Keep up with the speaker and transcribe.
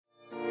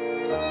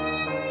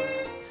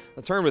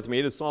Turn with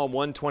me to Psalm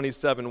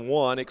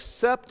 127:1,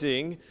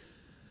 accepting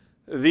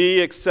the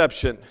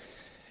exception.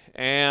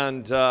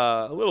 And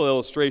a little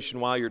illustration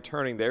while you're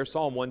turning there.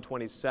 Psalm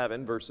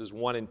 127, verses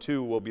 1 and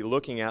 2, we'll be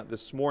looking at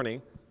this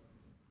morning.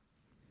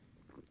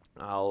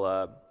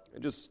 I'll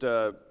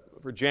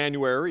for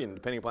January, and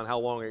depending upon how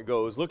long it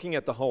goes, looking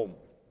at the home,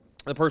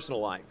 the personal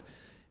life,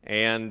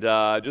 and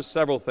just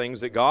several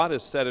things that God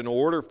has set in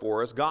order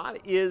for us. God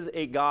is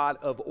a God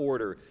of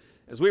order.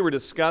 As we were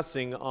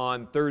discussing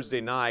on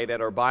Thursday night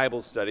at our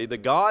Bible study, the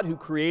God who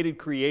created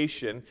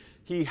creation,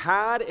 He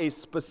had a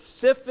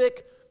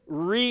specific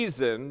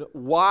reason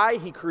why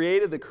He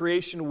created the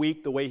creation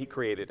week the way He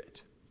created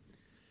it.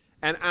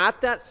 And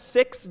at that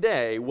sixth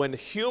day, when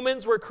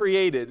humans were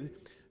created,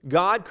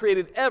 God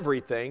created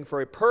everything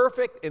for a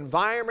perfect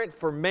environment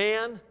for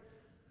man.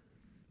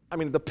 I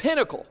mean, the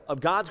pinnacle of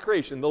God's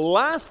creation, the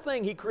last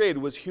thing He created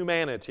was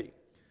humanity.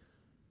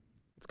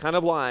 It's kind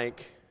of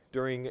like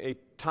during a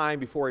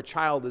time before a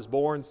child is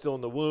born, still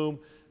in the womb.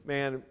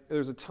 Man,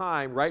 there's a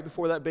time right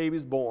before that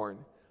baby's born.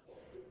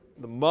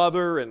 The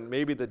mother and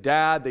maybe the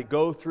dad, they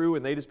go through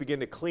and they just begin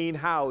to clean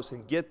house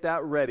and get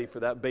that ready for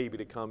that baby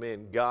to come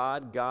in.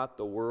 God got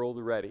the world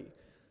ready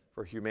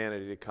for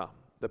humanity to come.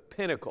 The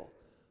pinnacle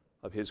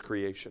of His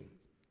creation.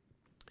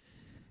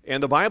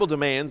 And the Bible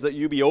demands that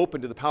you be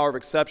open to the power of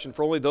exception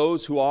for only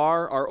those who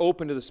are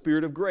open to the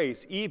Spirit of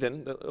grace.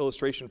 Even, the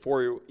illustration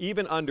for you,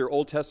 even under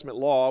Old Testament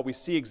law, we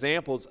see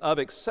examples of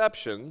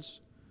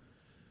exceptions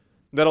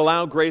that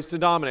allow grace to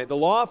dominate. The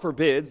law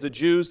forbids the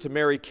Jews to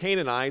marry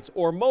Canaanites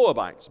or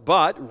Moabites,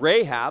 but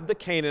Rahab the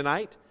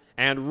Canaanite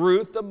and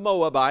Ruth the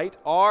Moabite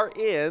are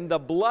in the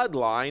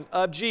bloodline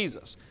of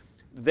Jesus.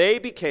 They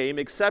became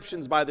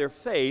exceptions by their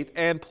faith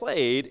and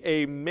played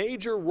a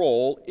major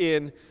role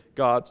in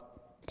God's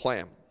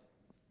plan.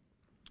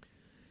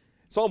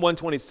 Psalm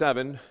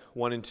 127,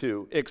 1 and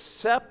 2.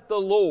 Except the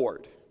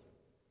Lord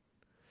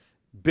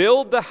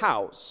build the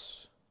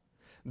house,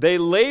 they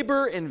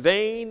labor in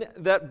vain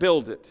that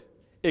build it.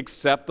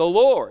 Except the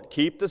Lord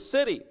keep the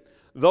city,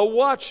 the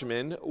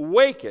watchman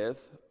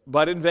waketh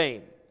but in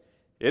vain.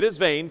 It is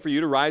vain for you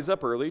to rise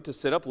up early, to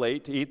sit up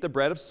late, to eat the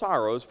bread of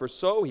sorrows, for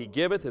so he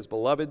giveth his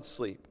beloved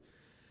sleep.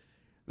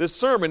 This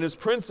sermon is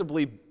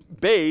principally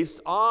based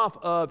off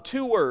of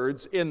two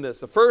words in this.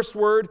 The first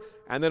word,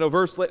 and then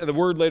the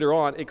word later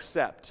on,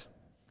 except.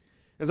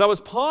 As I was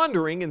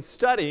pondering and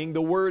studying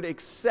the word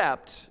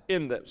except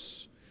in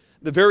this,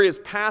 the various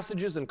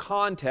passages and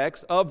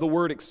contexts of the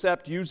word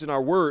except used in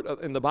our word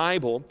in the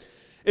Bible,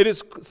 it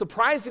is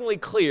surprisingly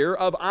clear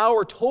of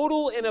our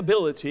total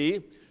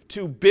inability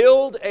to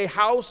build a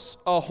house,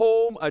 a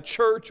home, a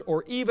church,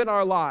 or even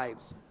our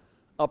lives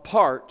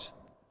apart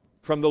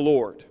from the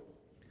Lord.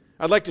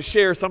 I'd like to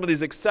share some of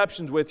these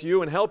exceptions with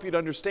you and help you to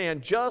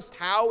understand just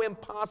how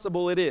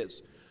impossible it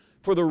is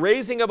for the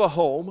raising of a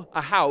home,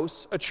 a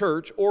house, a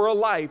church, or a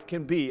life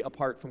can be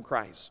apart from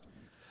Christ.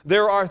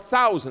 There are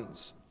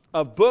thousands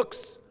of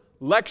books,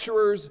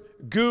 lecturers,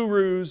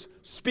 gurus,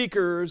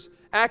 speakers,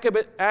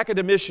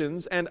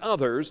 academicians, and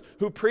others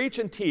who preach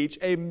and teach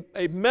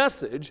a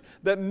message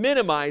that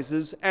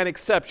minimizes an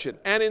exception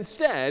and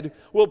instead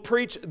will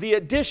preach the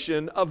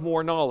addition of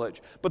more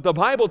knowledge. But the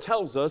Bible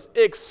tells us,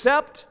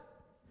 except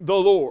the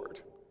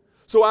Lord.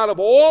 So out of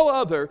all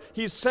other,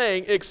 He's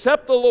saying,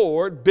 except the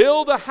Lord,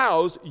 build a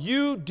house,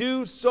 you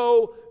do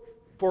so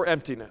for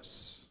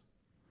emptiness.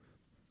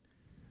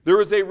 There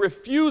is a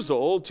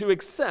refusal to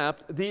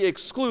accept the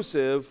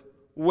exclusive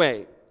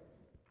way.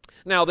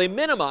 Now, they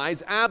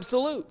minimize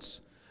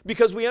absolutes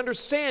because we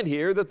understand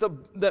here that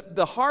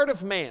the heart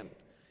of man,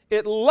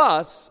 it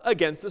lusts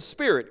against the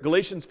Spirit.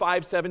 Galatians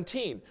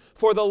 5:17.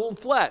 For the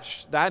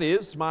flesh, that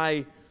is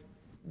my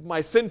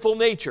sinful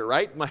nature,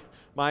 right?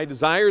 My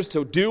desires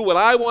to do what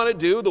I want to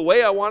do the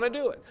way I want to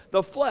do it.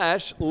 The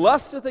flesh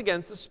lusteth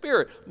against the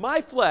Spirit.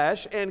 My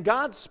flesh and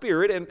God's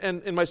Spirit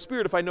and my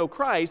spirit, if I know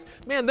Christ,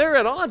 man, they're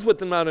at odds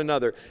with one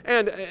another.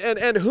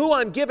 And who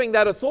I'm giving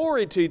that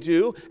authority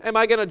to, am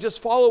I going to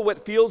just follow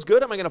what feels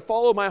good? Am I going to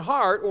follow my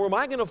heart? Or am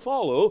I going to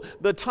follow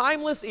the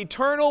timeless,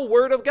 eternal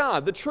Word of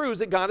God, the truths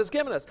that God has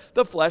given us?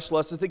 The flesh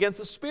lusteth against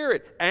the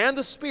Spirit, and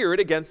the Spirit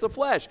against the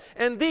flesh.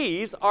 And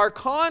these are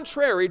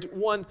contrary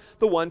to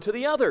the one to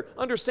the other.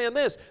 Understand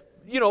this.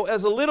 You know,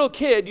 as a little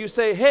kid, you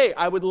say, hey,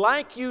 I would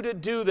like you to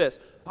do this.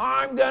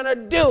 I'm going to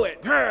do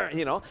it,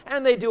 you know,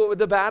 and they do it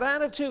with a bad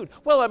attitude.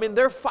 Well, I mean,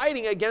 they're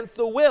fighting against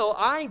the will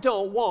I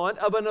don't want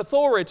of an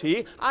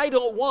authority. I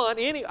don't want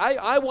any,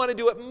 I want to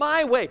do it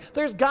my way.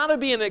 There's got to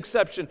be an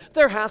exception.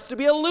 There has to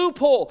be a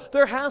loophole.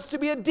 There has to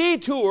be a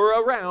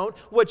detour around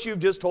what you've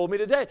just told me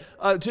today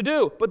to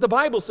do. But the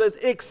Bible says,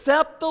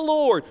 except the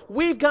Lord.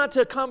 We've got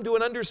to come to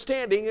an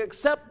understanding,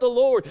 except the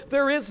Lord.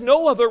 There is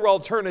no other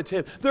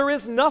alternative. There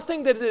is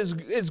nothing that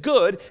is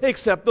good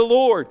except the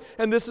Lord.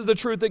 And this is the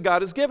truth that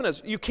God has given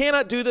us. You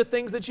cannot do the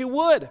things that you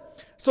would.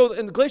 So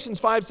in Galatians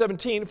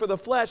 5:17, for the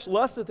flesh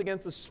lusteth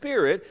against the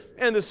Spirit,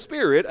 and the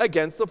Spirit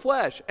against the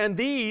flesh. And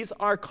these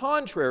are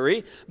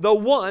contrary the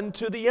one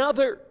to the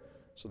other,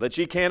 so that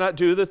ye cannot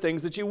do the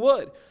things that ye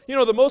would. You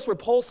know, the most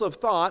repulsive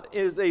thought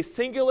is a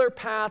singular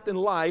path in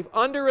life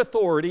under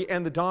authority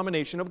and the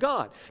domination of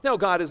God. Now,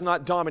 God is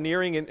not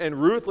domineering and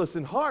ruthless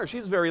and harsh.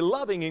 He's very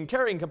loving and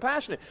caring and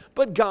compassionate.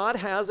 But God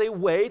has a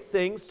way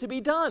things to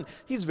be done.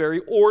 He's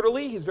very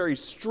orderly. He's very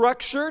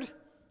structured.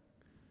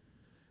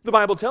 The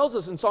Bible tells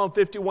us in Psalm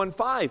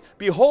 51:5,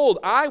 behold,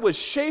 I was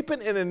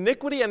shapen in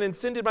iniquity, and in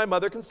sin did my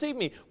mother conceive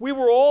me. We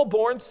were all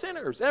born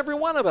sinners, every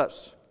one of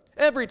us.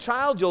 Every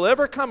child you'll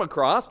ever come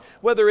across,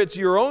 whether it's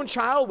your own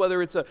child,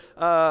 whether it's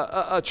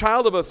a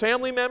child of a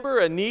family member,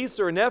 a niece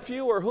or a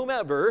nephew or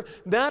whomever,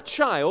 that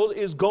child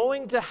is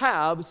going to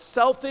have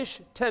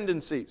selfish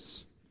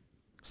tendencies.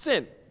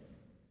 Sin.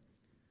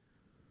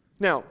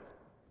 Now,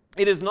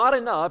 it is not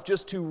enough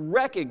just to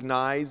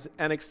recognize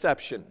an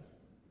exception.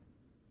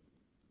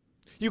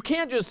 You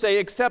can't just say,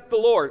 accept the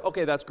Lord.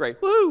 Okay, that's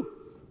great. Woo!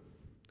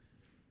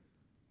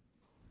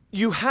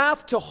 You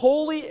have to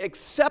wholly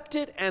accept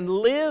it and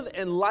live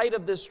in light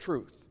of this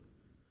truth.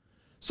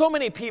 So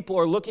many people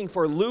are looking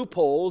for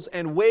loopholes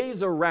and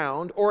ways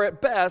around, or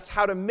at best,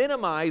 how to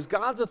minimize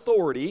God's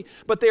authority,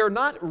 but they are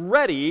not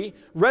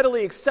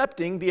readily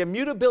accepting the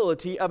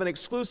immutability of an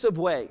exclusive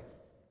way.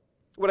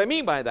 What I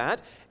mean by that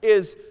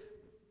is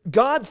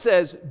God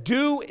says,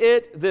 do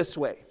it this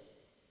way.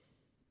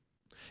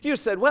 You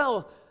said,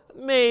 well,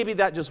 maybe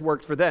that just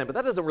worked for them, but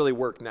that doesn't really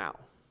work now.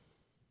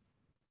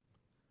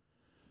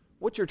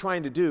 What you're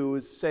trying to do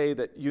is say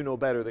that you know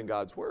better than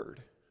God's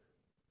Word.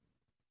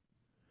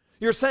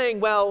 You're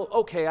saying, well,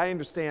 okay, I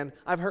understand.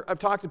 I've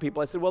talked to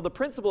people. I said, well, the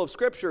principle of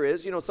Scripture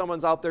is,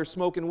 someone's out there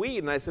smoking weed.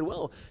 And I said,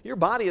 well, your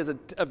body is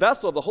a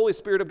vessel of the Holy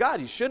Spirit of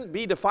God. You shouldn't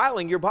be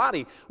defiling your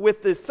body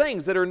with these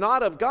things that are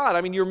not of God.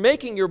 I mean, you're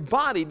making your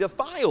body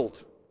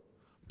defiled.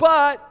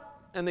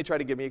 And they try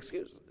to give me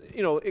excuses.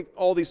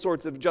 All these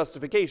sorts of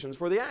justifications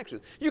for the action.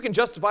 You can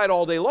justify it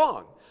all day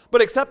long.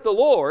 But except the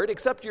Lord,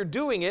 except you're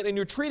doing it and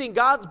you're treating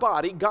God's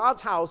body,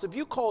 God's house, if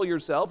you call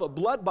yourself a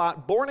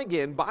blood-bought,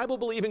 born-again,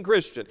 Bible-believing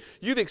Christian,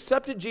 you've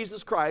accepted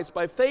Jesus Christ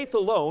by faith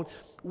alone,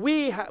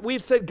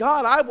 we've said,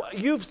 God,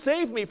 you've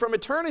saved me from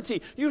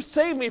eternity. You've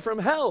saved me from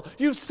hell.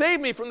 You've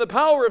saved me from the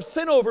power of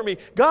sin over me.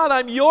 God,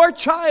 I'm your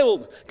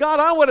child.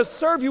 God, I want to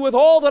serve you with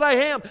all that I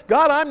am.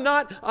 God,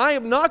 I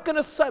am not going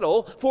to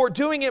settle for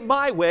doing it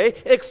my way,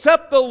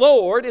 except the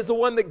Lord is the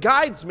one that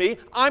guides me.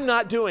 I'm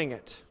not doing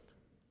it.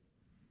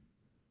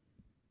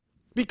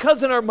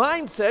 Because in our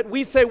mindset,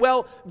 we say,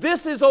 well,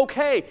 this is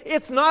okay.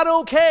 It's not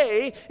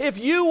okay if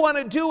you want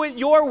to do it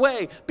your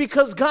way.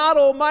 Because God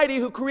Almighty,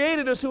 who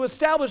created us, who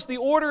established the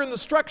order and the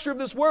structure of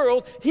this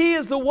world, He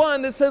is the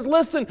one that says,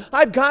 listen,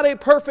 I've got a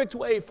perfect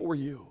way for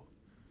you.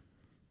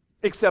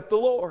 Except the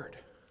Lord.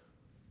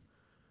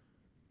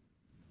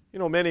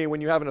 Many,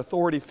 when you have an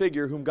authority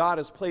figure whom God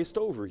has placed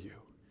over you,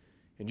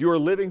 and you are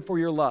living for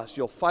your lust,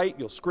 you'll fight,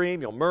 you'll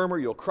scream, you'll murmur,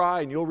 you'll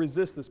cry, and you'll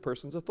resist this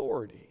person's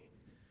authority.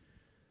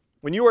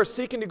 When you are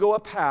seeking to go a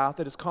path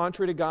that is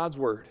contrary to God's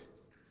Word,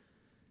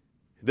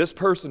 this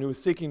person who is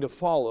seeking to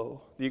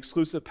follow the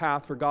exclusive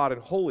path for God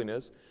and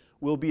holiness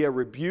will be a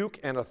rebuke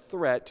and a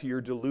threat to your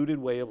deluded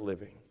way of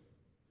living.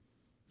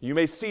 You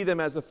may see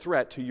them as a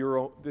threat to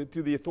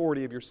the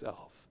authority of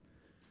yourself.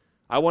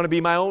 I want to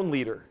be my own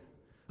leader.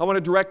 I want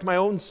to direct my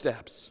own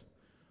steps.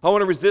 I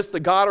want to resist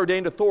the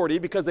God-ordained authority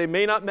because they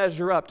may not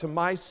measure up to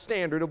my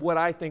standard of what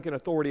I think an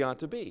authority ought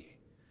to be.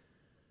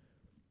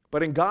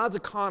 But in God's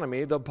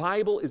economy, the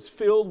Bible is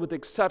filled with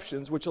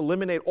exceptions which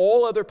eliminate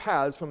all other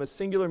paths from a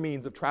singular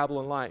means of travel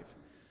in life.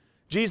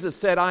 Jesus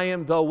said, I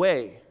am the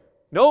way.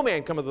 No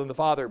man cometh unto the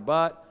Father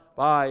but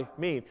by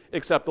me,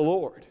 except the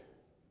Lord.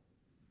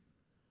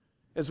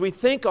 As we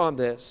think on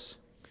this,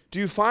 do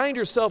you find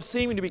yourself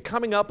seeming to be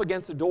coming up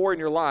against a door in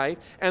your life,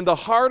 and the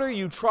harder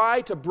you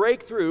try to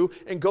break through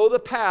and go the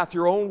path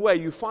your own way,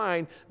 you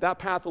find that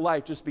path of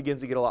life just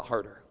begins to get a lot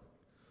harder.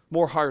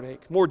 More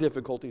heartache, more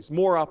difficulties,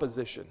 more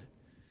opposition.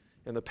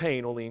 And the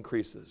pain only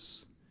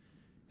increases.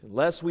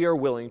 Unless we are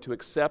willing to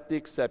accept the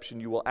exception,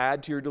 you will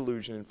add to your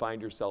delusion and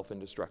find yourself in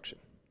destruction.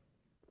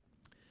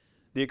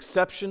 The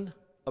exception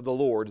of the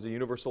Lord is a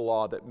universal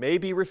law that may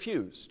be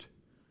refused,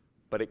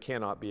 but it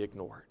cannot be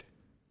ignored.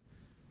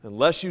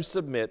 Unless you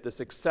submit, this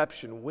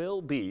exception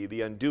will be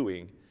the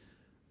undoing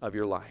of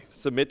your life.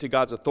 Submit to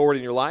God's authority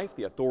in your life,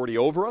 the authority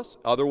over us,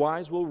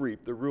 otherwise we'll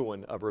reap the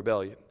ruin of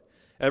rebellion.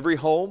 Every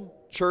home,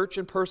 church,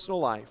 and personal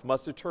life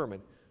must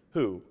determine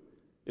who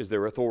is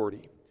their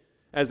authority.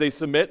 As they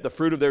submit, the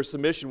fruit of their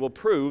submission will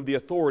prove the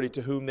authority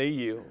to whom they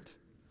yield.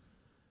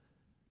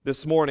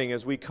 This morning,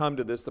 as we come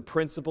to this, the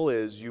principle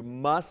is you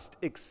must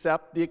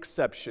accept the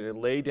exception and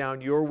lay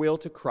down your will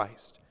to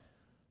Christ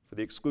for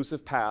the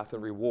exclusive path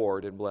and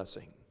reward and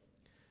blessing.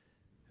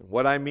 And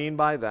what I mean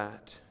by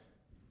that,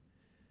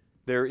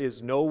 there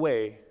is no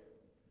way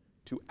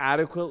to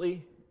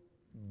adequately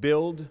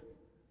build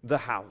the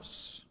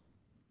house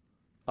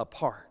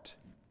apart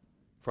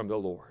from the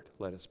Lord.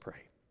 Let us pray.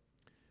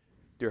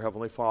 Dear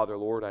Heavenly Father,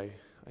 Lord, I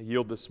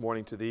yield this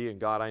morning to Thee, and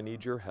God, I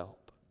need Your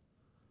help.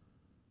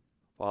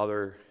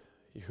 Father,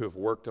 You have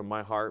worked on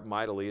my heart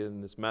mightily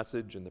in this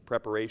message and the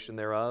preparation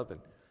thereof,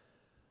 and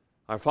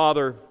Our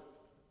Father,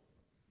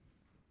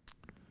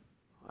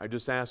 I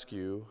just ask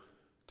you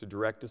to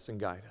direct us and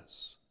guide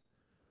us.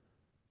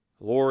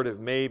 Lord, if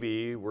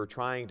maybe we're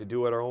trying to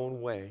do it our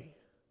own way,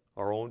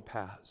 our own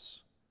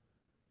paths,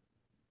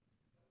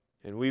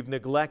 and we've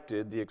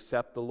neglected the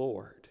accept the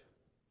Lord,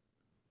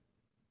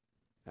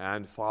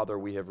 and Father,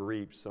 we have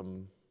reaped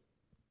some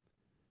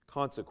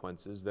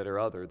consequences that are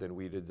other than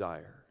we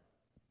desire.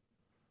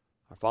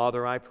 Our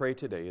Father, I pray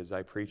today as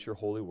I preach your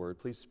holy word,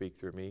 please speak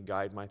through me,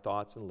 guide my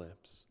thoughts and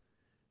lips,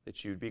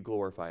 that you'd be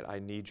glorified. I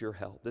need your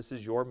help. This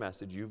is your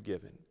message you've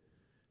given.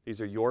 These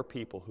are your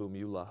people whom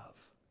you love.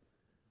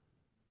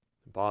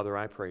 And Father,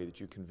 I pray that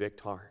you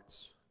convict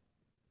hearts.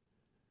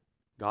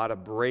 God, a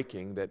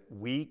breaking that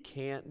we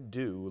can't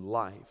do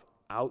life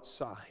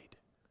outside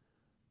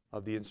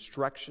of the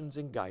instructions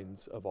and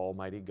guidance of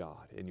Almighty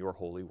God in your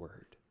holy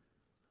word.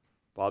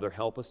 Father,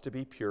 help us to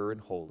be pure and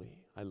holy.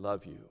 I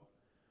love you.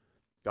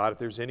 God, if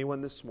there's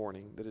anyone this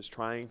morning that is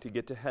trying to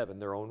get to heaven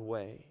their own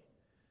way,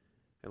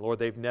 and Lord,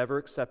 they've never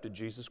accepted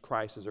Jesus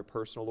Christ as their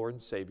personal Lord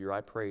and Savior, I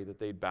pray that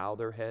they'd bow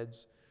their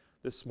heads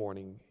this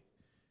morning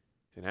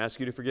and ask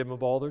you to forgive them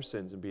of all their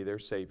sins and be their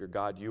Savior.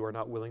 God, you are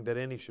not willing that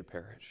any should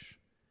perish.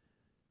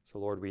 So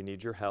Lord, we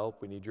need your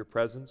help, we need your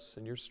presence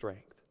and your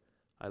strength.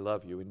 I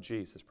love you. In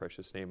Jesus'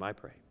 precious name I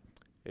pray.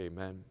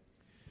 Amen.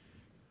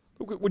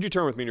 Would you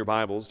turn with me in your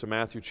Bibles to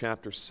Matthew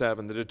chapter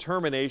 7, the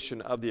determination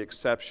of the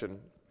exception.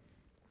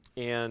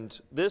 And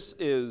this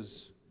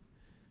is,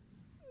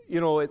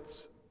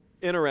 it's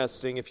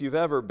interesting. If you've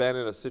ever been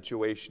in a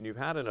situation, you've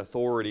had an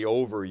authority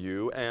over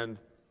you, and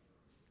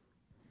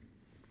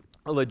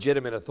a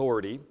legitimate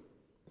authority,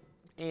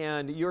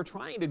 and you're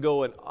trying to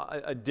go in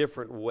a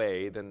different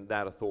way than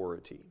that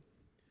authority.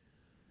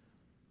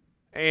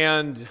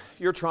 And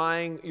you're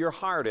trying your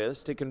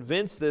hardest to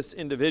convince this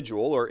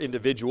individual, or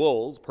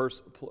individuals,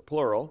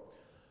 plural,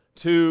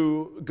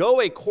 to go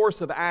a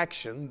course of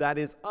action that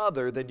is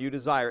other than you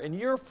desire. And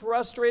you're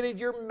frustrated,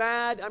 you're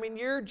mad,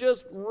 you're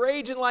just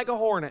raging like a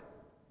hornet.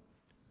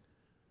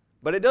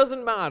 But it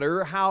doesn't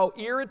matter how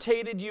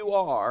irritated you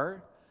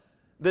are,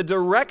 the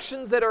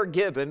directions that are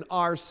given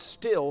are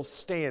still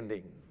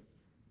standing.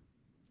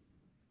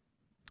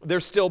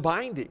 They're still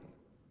binding.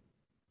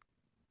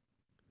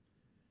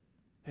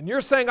 And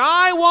you're saying,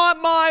 I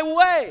want my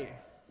way.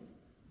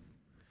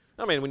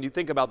 When you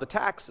think about the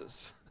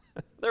taxes,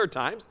 there are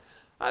times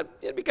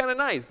it'd be kind of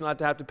nice not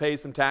to have to pay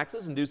some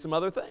taxes and do some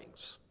other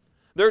things.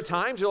 There are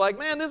times you're like,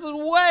 man, this is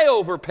way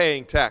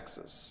overpaying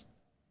taxes.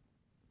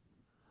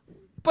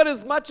 But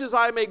as much as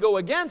I may go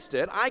against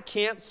it, I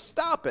can't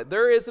stop it.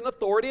 There is an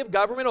authority of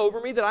government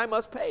over me that I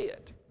must pay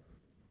it.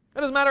 It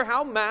doesn't matter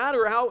how mad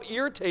or how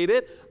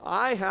irritated,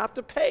 I have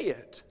to pay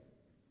it.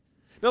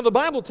 Now the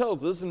Bible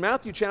tells us in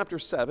Matthew chapter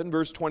 7,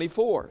 verse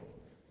 24,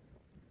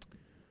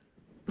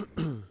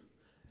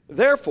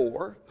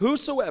 Therefore,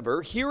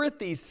 whosoever heareth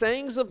these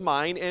sayings of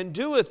mine and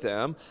doeth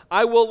them,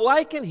 I will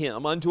liken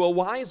him unto a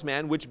wise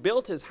man which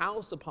built his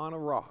house upon a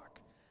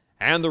rock.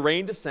 And the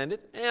rain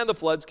descended, and the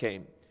floods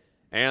came,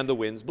 and the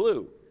winds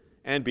blew,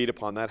 and beat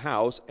upon that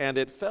house, and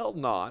it fell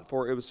not,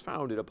 for it was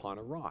founded upon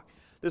a rock.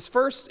 This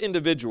first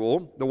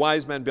individual, the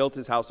wise man built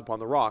his house upon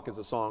the rock, as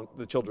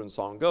the children's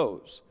song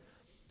goes.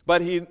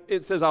 But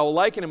it says, I will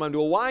liken him unto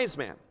a wise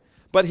man.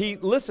 But he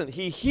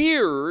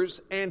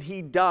hears and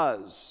he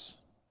does.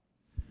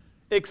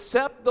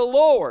 Accept the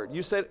Lord.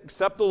 You said,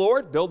 accept the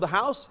Lord, build the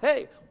house.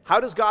 Hey,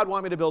 how does God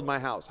want me to build my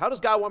house? How does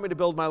God want me to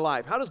build my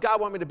life? How does God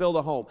want me to build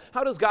a home?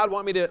 How does God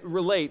want me to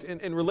relate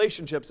in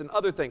relationships and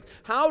other things?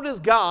 How does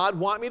God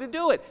want me to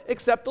do it?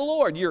 Accept the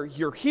Lord.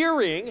 You're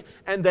hearing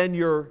and then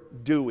you're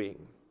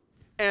doing.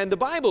 And the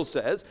Bible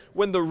says,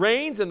 when the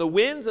rains and the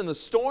winds and the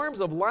storms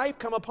of life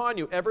come upon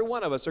you, every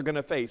one of us are going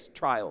to face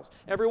trials.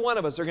 Every one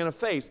of us are going to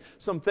face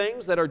some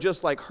things that are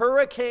just like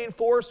hurricane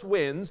force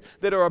winds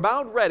that are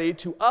about ready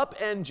to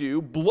upend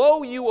you,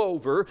 blow you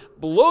over,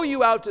 blow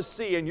you out to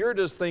sea, and you're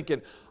just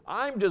thinking,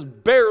 I'm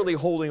just barely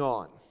holding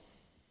on.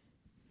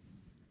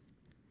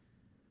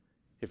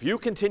 If you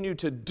continue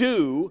to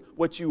do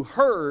what you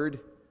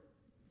heard,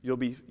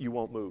 you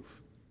won't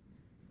move.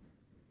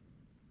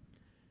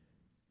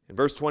 In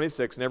verse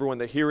 26, and everyone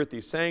that heareth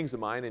these sayings of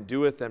mine and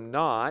doeth them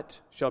not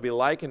shall be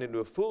likened unto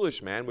a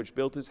foolish man which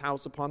built his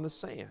house upon the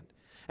sand.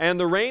 And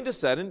the rain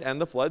descended, and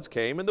the floods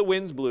came, and the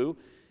winds blew,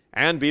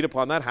 and beat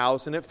upon that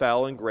house, and it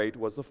fell, and great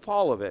was the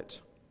fall of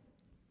it.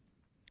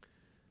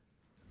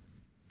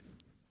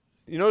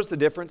 You notice the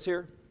difference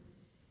here?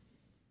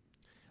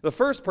 The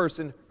first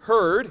person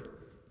heard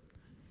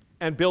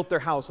and built their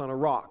house on a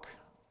rock,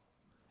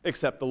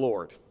 except the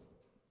Lord.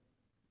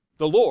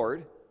 The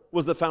Lord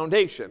was the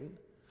foundation.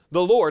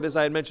 The Lord, as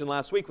I had mentioned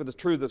last week with the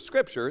truth of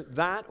Scripture,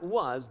 that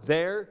was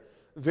their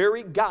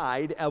very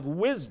guide of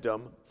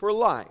wisdom for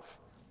life.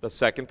 The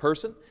second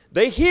person,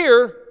 they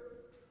hear,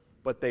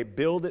 but they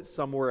build it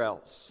somewhere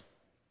else.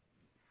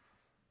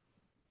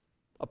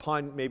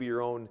 Upon maybe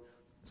your own,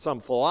 some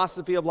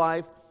philosophy of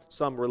life,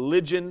 some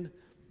religion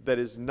that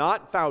is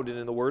not founded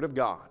in the Word of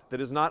God, that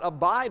does not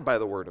abide by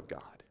the Word of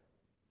God.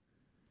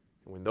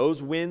 And when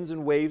those winds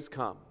and waves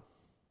come,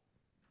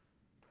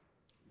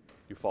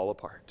 you fall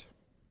apart.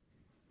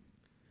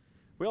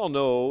 We all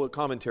know a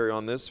commentary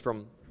on this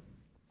from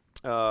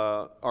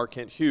R.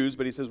 Kent Hughes,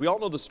 but he says, we all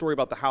know the story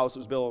about the house that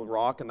was built on the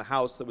rock and the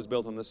house that was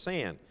built on the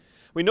sand.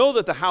 We know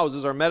that the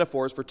houses are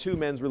metaphors for two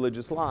men's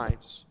religious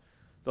lives.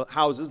 The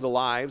houses, the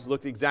lives,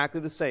 look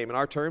exactly the same. In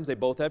our terms, they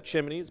both have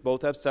chimneys,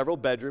 both have several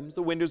bedrooms,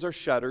 the windows are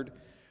shuttered,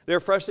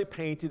 they're freshly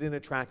painted in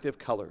attractive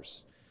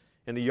colors,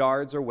 and the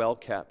yards are well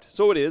kept.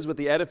 So it is with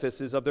the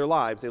edifices of their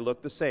lives. They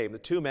look the same. The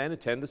two men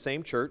attend the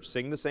same church,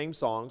 sing the same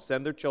songs,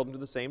 send their children to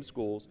the same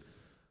schools,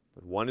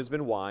 but one has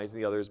been wise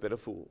and the other has been a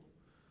fool.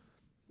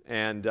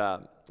 And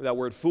that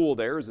word fool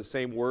there is the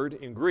same word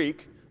in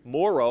Greek,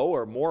 moro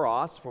or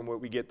moros, from where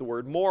we get the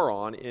word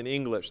moron in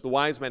English. The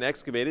wise man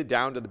excavated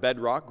down to the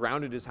bedrock,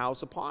 grounded his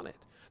house upon it.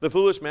 The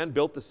foolish man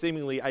built the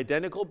seemingly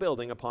identical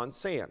building upon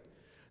sand.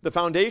 The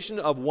foundation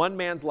of one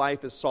man's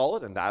life is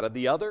solid, and that of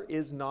the other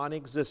is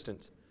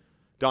non-existent.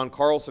 Don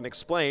Carlson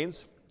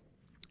explains,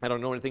 I don't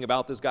know anything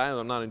about this guy, and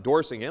I'm not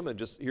endorsing him.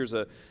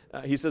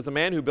 He says, the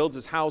man who builds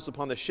his house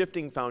upon the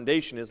shifting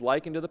foundation is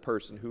likened to the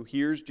person who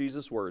hears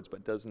Jesus' words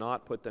but does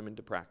not put them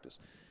into practice.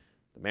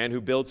 The man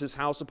who builds his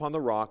house upon the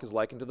rock is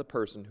likened to the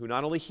person who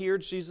not only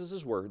hears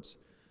Jesus' words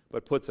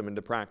but puts them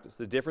into practice.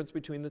 The difference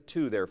between the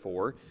two,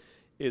 therefore,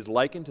 is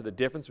likened to the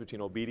difference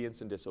between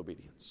obedience and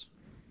disobedience.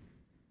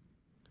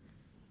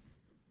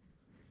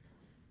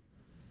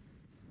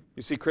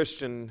 You see,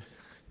 Christian,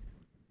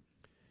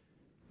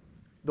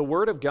 the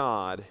Word of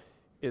God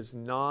is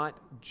not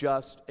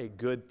just a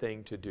good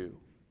thing to do.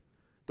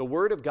 The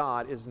Word of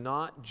God is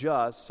not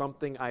just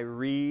something I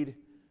read.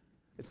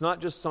 It's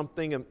not just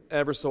something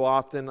ever so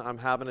often I'm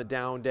having a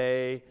down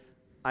day,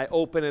 I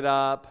open it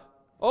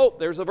up, oh,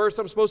 there's a verse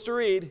I'm supposed to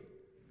read.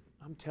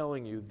 I'm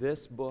telling you,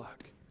 this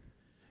book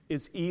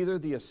is either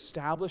the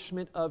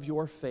establishment of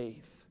your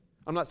faith.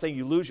 I'm not saying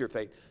you lose your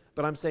faith,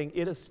 but I'm saying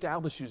it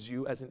establishes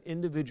you as an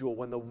individual.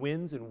 When the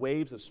winds and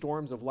waves of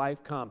storms of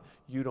life come,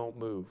 you don't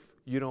move.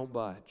 You don't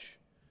budge.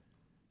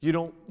 You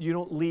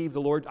don't leave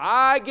the Lord.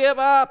 I give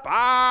up.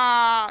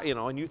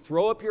 And you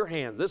throw up your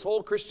hands. This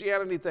whole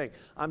Christianity thing.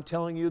 I'm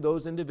telling you,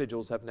 those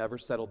individuals have never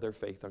settled their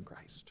faith on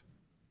Christ.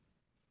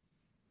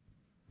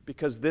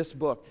 Because this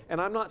book,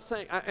 and I'm not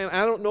saying,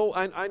 I don't know,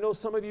 I know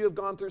some of you have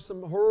gone through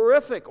some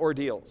horrific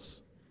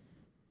ordeals.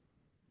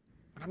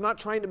 And I'm not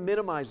trying to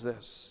minimize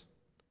this.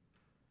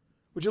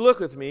 Would you look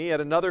with me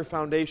at another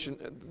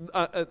foundation,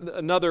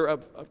 another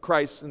of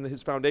Christ and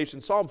his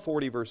foundation, Psalm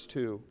 40, verse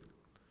 2.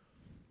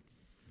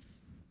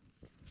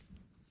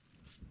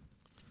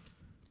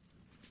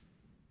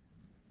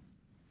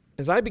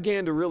 As I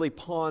began to really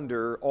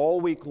ponder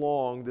all week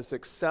long this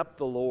accept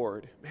the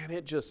Lord, man,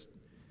 it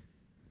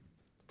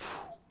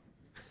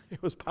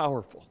was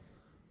powerful.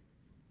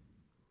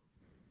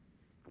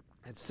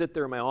 I'd sit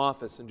there in my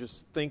office and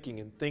just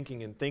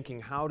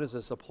thinking, how does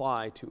this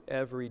apply to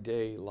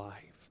everyday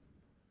life?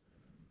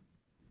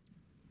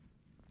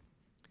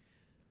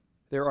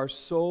 There are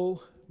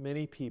so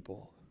many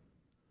people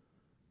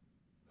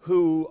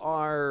who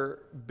are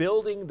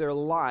building their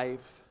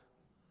life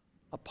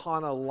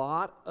upon a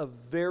lot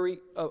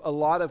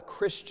of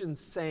Christian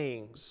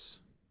sayings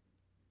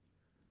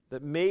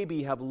that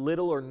maybe have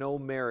little or no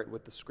merit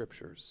with the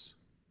Scriptures.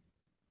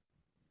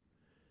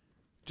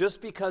 Just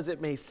because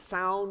it may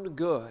sound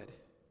good,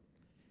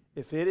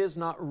 if it is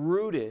not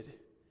rooted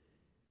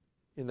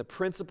in the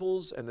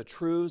principles and the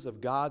truths of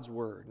God's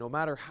Word, no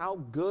matter how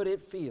good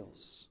it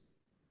feels,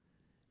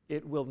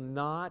 it will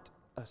not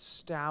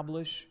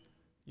establish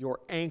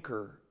your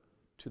anchor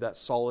to that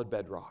solid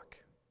bedrock.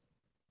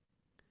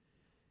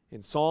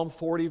 In Psalm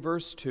 40,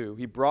 verse 2,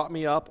 he brought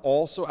me up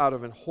also out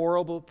of an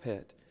horrible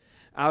pit,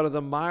 out of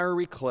the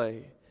miry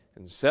clay,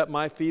 and set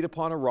my feet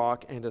upon a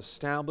rock and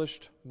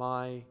established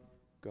my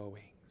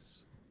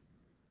goings.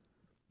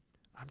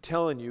 I'm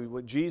telling you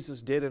what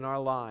Jesus did in our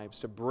lives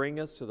to bring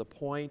us to the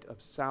point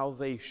of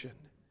salvation.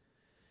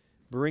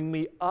 Bring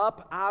me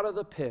up out of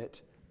the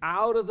pit,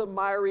 out of the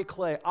miry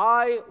clay.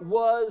 I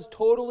was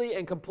totally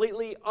and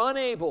completely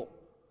unable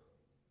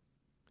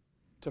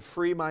to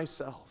free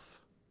myself.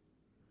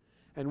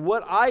 And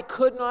what I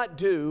could not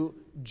do,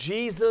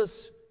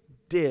 Jesus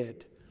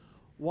did.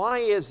 Why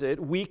is it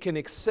we can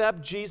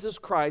accept Jesus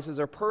Christ as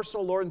our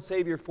personal Lord and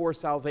Savior for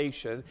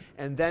salvation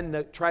and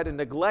then try to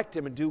neglect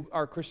Him and do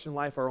our Christian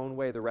life our own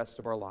way the rest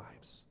of our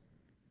lives?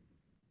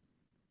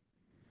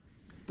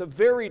 The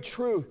very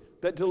truth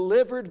that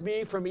delivered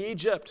me from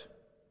Egypt,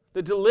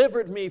 that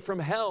delivered me from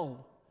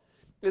hell,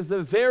 is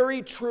the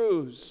very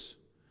truths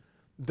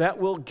that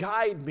will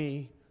guide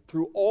me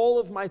through all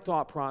of my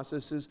thought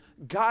processes,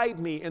 guide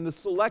me in the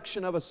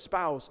selection of a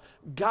spouse,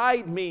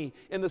 guide me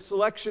in the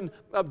selection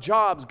of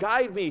jobs,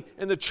 guide me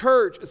in the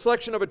church,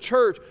 selection of a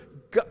church.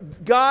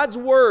 God's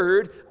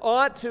Word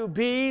ought to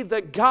be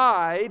the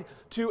guide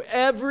to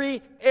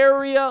every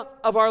area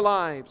of our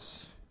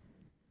lives.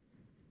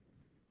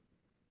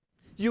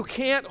 You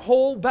can't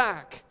hold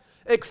back.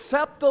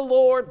 Except the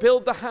Lord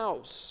build the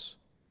house.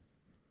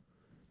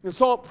 In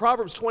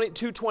Proverbs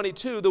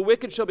 22:22, the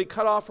wicked shall be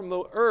cut off from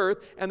the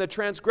earth, and the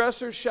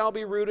transgressors shall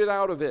be rooted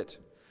out of it.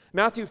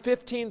 Matthew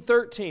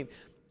 15:13,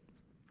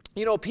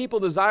 people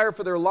desire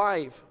for their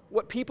life,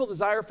 what people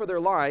desire for their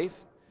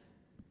life,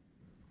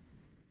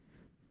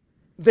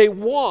 they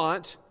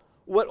want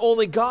what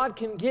only God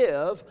can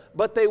give,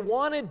 but they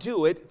want to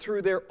do it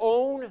through their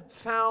own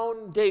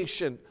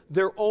foundation,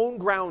 their own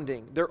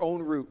grounding, their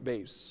own root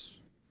base.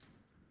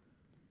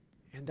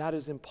 And that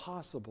is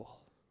impossible.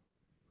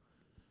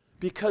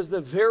 Because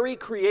the very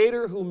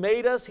Creator who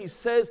made us, He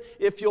says,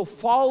 if you'll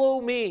follow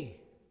me,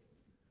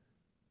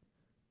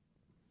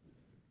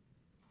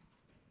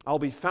 I'll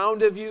be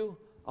found of you,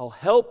 I'll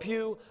help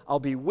you, I'll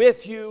be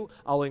with you,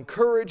 I'll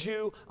encourage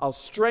you, I'll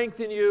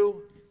strengthen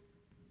you.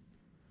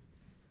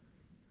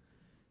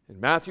 In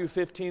Matthew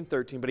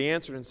 15:13, but He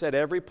answered and said,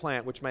 every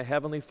plant which my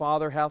heavenly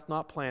Father hath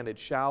not planted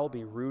shall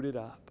be rooted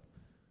up.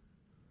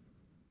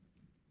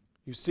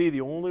 You see,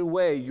 the only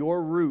way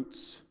your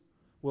roots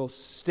will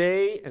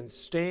stay and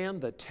stand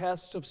the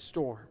test of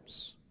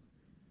storms.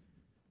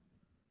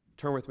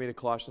 Turn with me to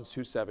Colossians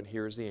 2:7.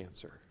 Here's the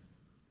answer.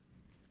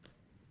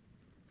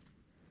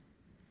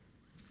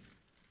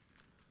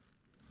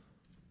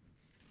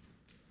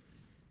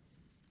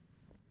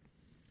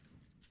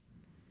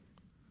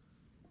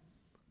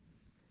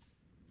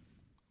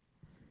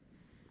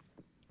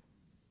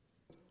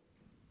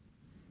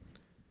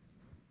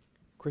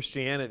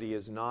 Christianity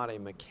is not a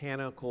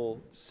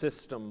mechanical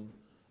system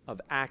of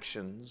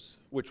actions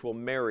which will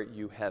merit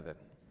you heaven.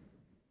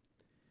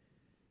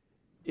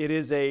 It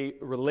is a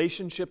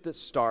relationship that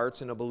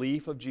starts in a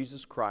belief of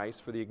Jesus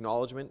Christ for the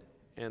acknowledgement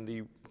and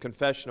the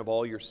confession of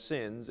all your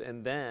sins,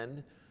 and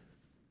then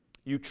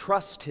you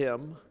trust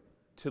Him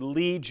to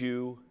lead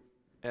you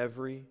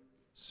every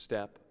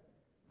step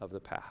of the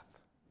path.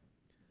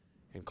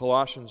 In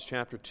Colossians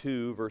chapter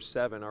 2, verse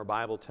 7, our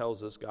Bible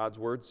tells us, God's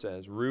Word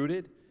says,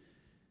 rooted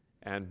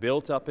and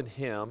built up in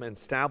Him, and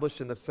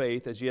established in the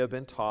faith as ye have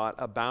been taught,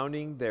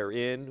 abounding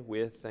therein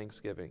with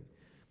thanksgiving.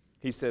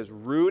 He says,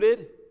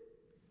 rooted,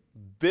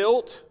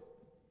 built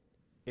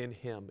in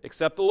Him.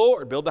 Except the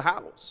Lord, build the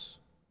house.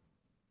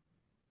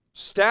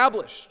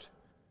 Established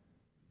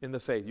in the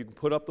faith. You can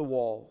put up the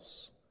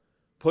walls,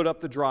 put up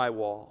the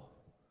drywall,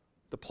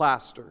 the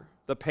plaster,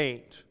 the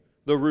paint,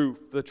 the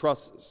roof, the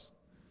trusses.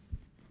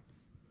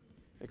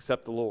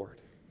 Except the Lord.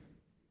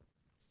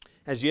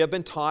 As ye have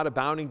been taught,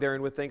 abounding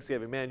therein with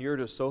thanksgiving. Man, you're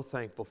just so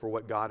thankful for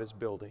what God is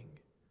building.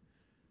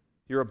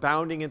 You're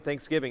abounding in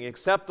thanksgiving.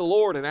 Accept the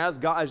Lord, and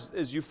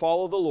as you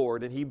follow the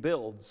Lord and He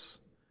builds,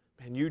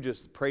 man,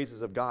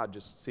 praises of God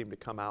just seem to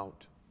come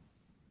out.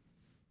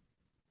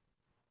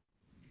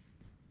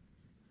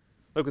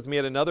 Look with me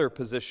at another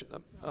position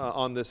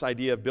on this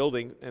idea of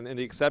building, and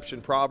the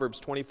exception,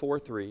 Proverbs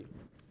 24:3.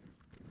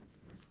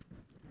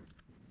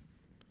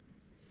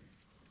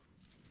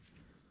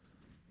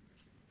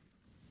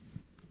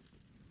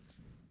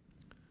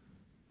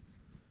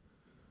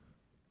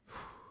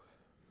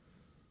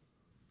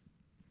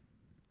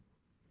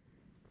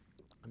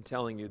 I'm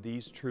telling you,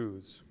 these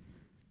truths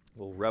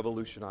will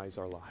revolutionize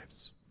our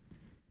lives,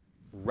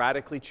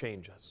 radically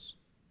change us.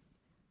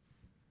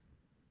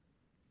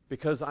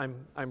 Because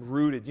I'm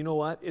rooted. You know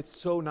what? It's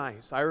so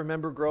nice. I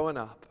remember growing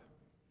up.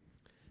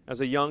 As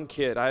a young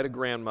kid, I had a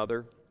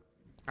grandmother.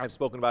 I've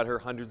spoken about her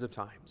hundreds of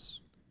times.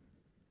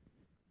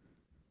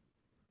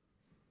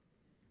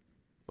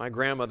 My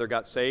grandmother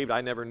got saved.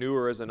 I never knew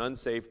her as an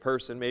unsaved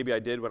person. Maybe I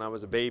did when I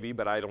was a baby,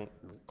 but I don't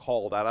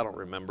recall that. I don't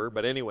remember.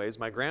 But anyways,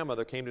 my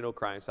grandmother came to know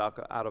Christ out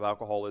of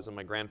alcoholism,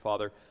 my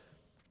grandfather.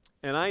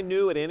 And I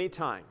knew at any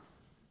time,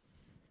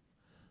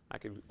 I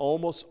could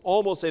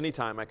almost any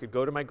time, I could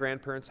go to my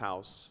grandparents'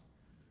 house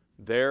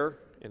there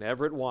in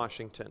Everett,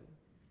 Washington.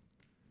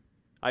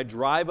 I'd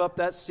drive up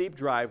that steep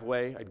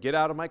driveway. I'd get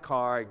out of my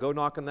car. I'd go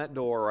knock on that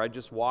door, or I'd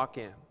just walk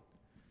in.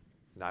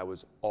 And I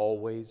was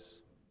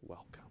always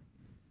welcome.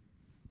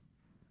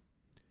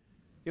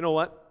 You know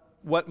what?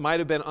 What might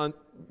have been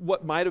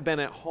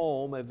at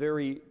home a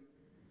very,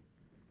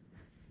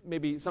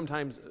 maybe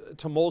sometimes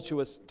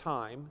tumultuous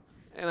time,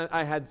 and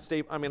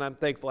I'm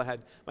thankful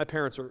my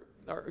parents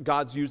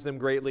God's used them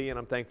greatly, and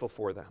I'm thankful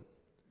for them.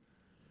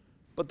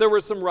 But there were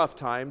some rough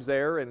times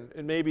there, and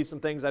maybe some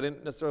things I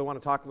didn't necessarily want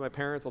to talk with my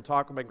parents. I'll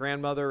talk with my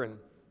grandmother, and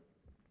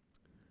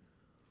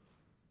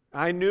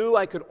I knew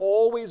I could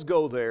always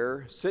go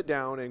there, sit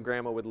down, and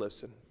Grandma would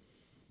listen.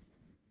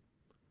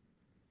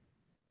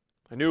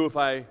 I knew if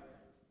I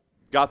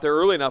got there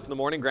early enough in the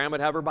morning, Grandma would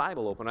have her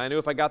Bible open. I knew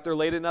if I got there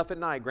late enough at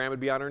night, Grandma would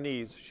be on her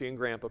knees, she and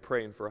Grandpa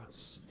praying for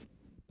us.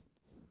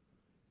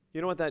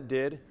 You know what that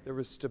did? There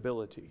was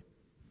stability.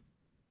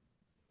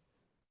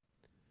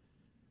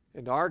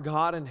 And our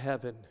God in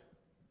heaven,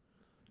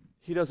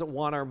 He doesn't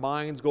want our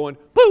minds going,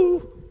 boo,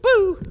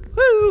 boo,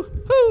 hoo,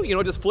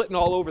 hoo, just flitting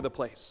all over the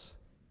place.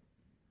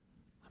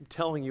 I'm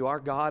telling you, our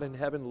God in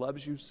heaven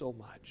loves you so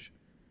much.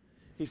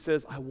 He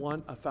says, I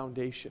want a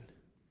foundation.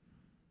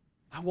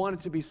 I want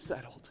it to be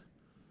settled.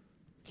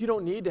 You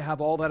don't need to have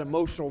all that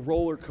emotional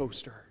roller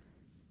coaster.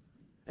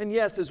 And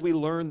yes, as we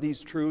learn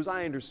these truths,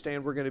 I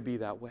understand we're going to be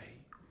that way.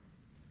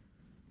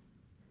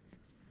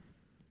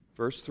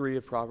 Verse 3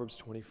 of Proverbs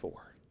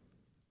 24.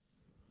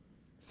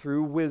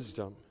 Through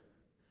wisdom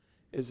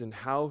is an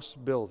house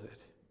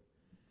builded,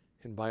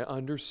 and by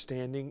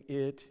understanding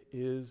it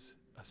is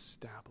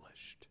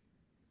established.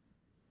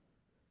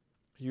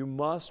 You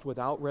must,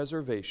 without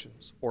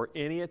reservations or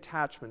any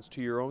attachments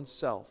to your own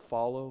self,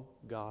 follow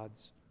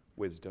God's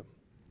wisdom.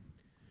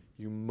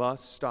 You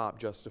must stop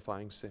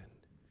justifying sin.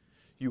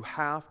 You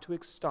have to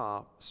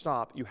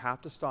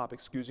stop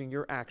excusing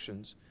your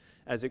actions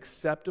as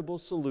acceptable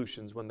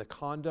solutions when the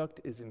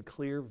conduct is in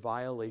clear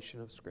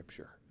violation of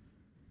Scripture.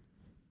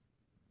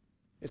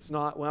 It's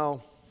not,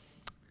 well,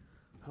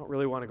 I don't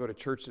really want to go to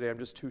church today, I'm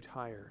just too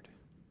tired.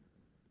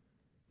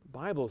 The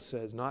Bible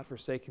says not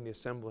forsaking the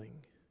assembling.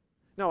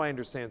 Now I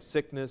understand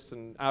sickness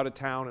and out of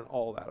town and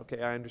all that,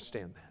 okay? I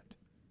understand that.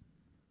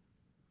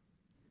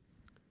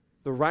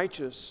 The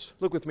righteous,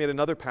 look with me at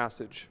another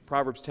passage,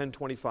 Proverbs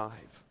 10:25.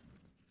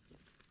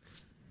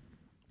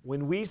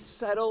 When we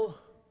settle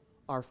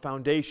our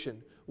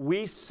foundation,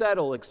 we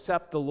settle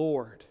except the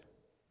Lord.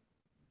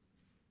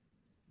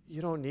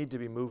 You don't need to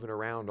be moving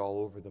around all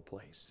over the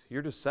place.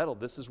 You're just settled.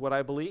 This is what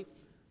I believe.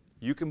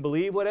 You can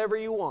believe whatever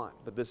you want,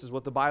 but this is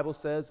what the Bible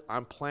says.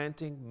 I'm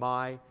planting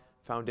my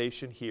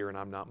foundation here and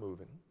I'm not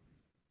moving.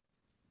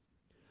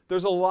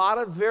 There's a lot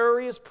of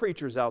various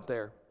preachers out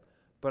there,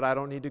 but I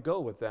don't need to go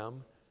with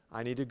them.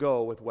 I need to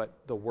go with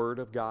what the Word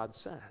of God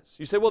says.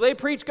 You say, well, they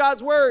preach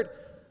God's Word.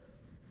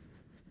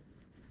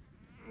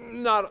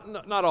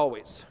 Not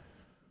always.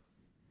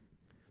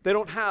 They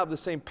don't have the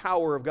same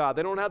power of God.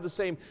 They don't have the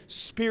same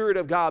Spirit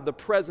of God, the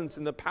presence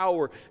and the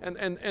power.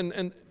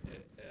 And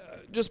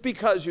just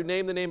because you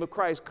name the name of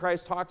Christ,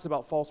 Christ talks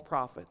about false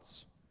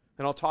prophets.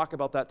 And I'll talk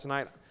about that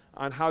tonight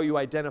on how you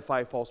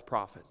identify false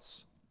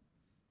prophets.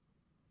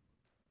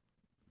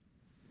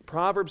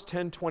 Proverbs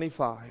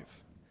 10:25.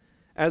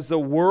 As the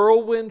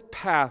whirlwind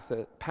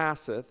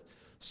passeth,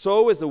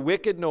 so is the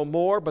wicked no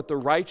more, but the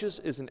righteous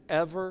is an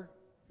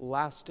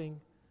everlasting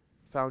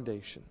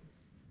foundation.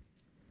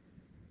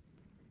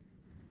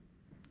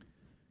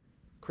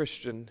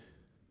 Christian,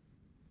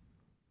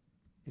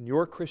 in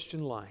your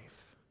Christian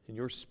life, in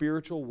your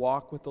spiritual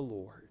walk with the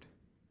Lord,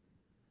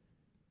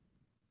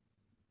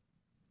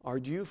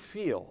 do you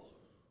feel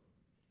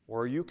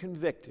or are you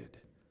convicted,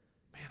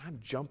 man, I'm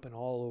jumping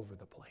all over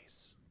the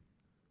place.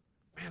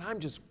 Man, I'm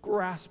just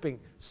grasping.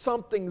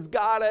 Something's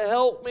got to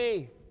help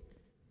me.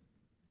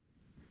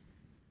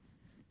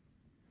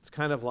 It's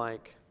kind of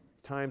like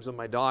times when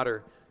my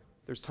daughter,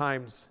 there's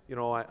times,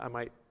 I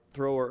might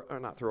throw her, or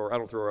not throw her, I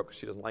don't throw her up because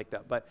she doesn't like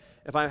that, but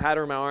if I had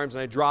her in my arms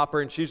and I drop her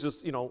and she's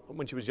just,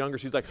 when she was younger,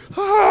 she's like,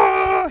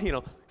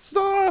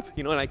 stop,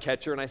 and I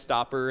catch her and I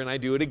stop her and I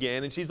do it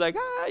again and she's like,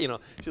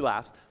 she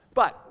laughs.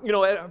 But,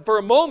 for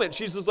a moment,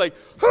 she's just like,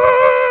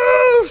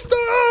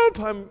 stop,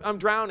 I'm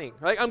drowning,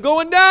 right? I'm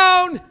going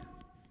down.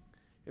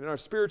 In our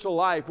spiritual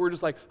life, we're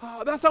just like,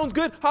 that sounds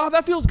good.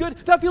 That feels good.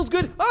 That feels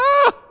good.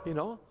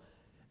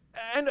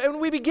 And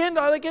we begin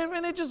to,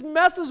 and it just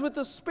messes with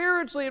us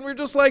spiritually, and we're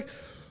just like,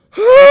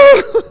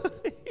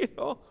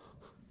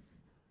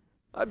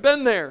 I've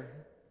been there.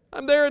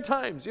 I'm there at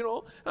times,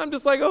 I'm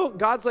just like,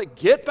 God's like,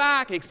 get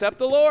back. Accept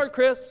the Lord,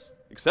 Chris.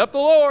 Accept the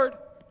Lord.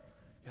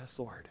 Yes,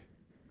 Lord.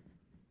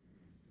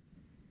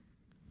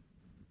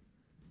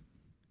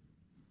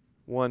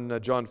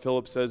 John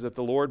Phillips says, if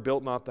the Lord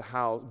build not the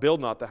house,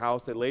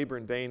 they labor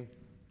in vain.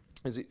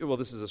 Well,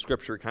 this is a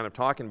scripture kind of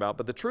talking about,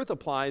 but the truth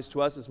applies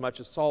to us as much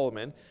as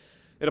Solomon.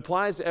 It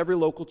applies to every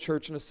local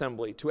church and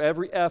assembly, to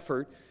every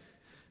effort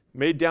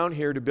made down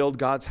here to build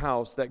God's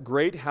house, that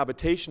great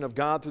habitation of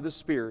God through the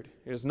Spirit.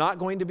 It is not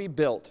going to be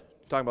built,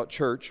 talking about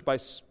church,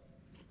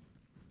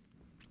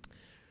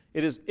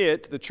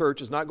 the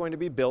church is not going to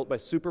be built by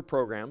super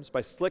programs,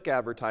 by slick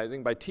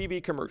advertising, by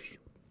TV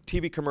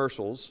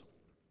commercials.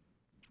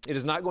 It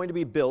is not going to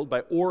be built by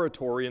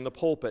oratory in the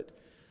pulpit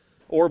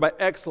or by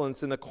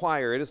excellence in the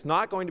choir. It is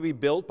not going to be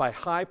built by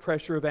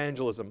high-pressure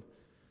evangelism.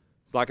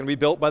 It's not going to be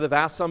built by the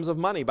vast sums of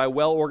money, by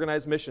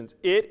well-organized missions.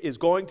 It is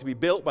going to be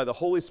built by the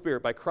Holy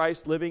Spirit, by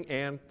Christ living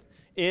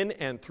in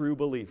and through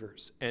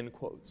believers. End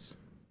quotes.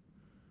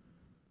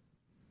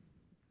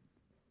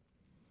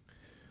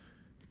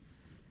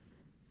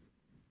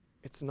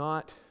 It's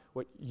not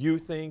what you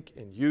think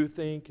and you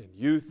think and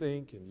you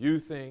think and you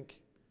think.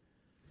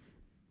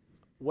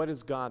 What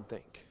does God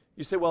think?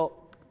 You say,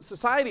 well,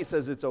 society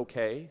says it's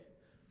okay.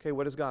 Okay,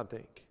 what does God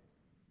think?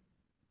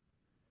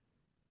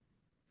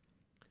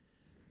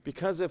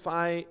 Because if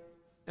I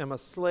am a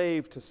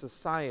slave to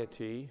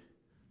society,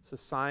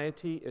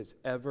 society is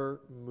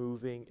ever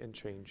moving and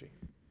changing.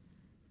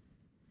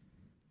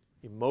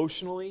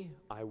 Emotionally,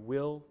 I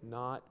will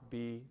not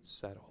be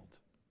settled.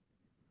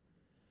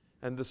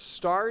 And the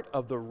start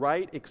of the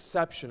right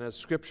exception, as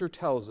Scripture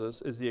tells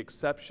us, is the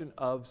exception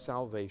of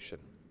salvation.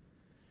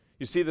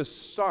 You see, the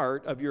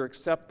start of your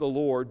accept the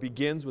Lord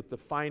begins with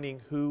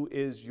defining who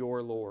is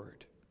your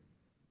Lord.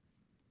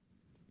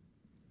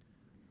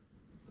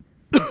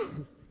 A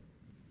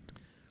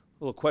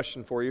little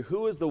question for you.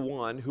 Who is the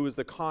one who is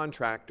the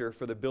contractor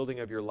for the building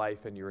of your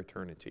life and your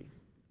eternity?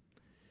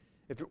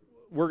 If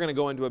we're going to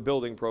go into a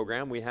building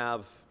program, we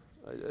have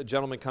a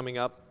gentleman coming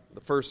up the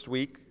first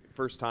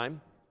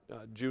time,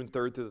 June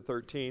 3rd through the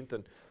 13th,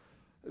 and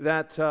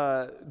that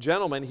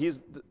gentleman, he's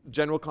the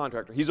general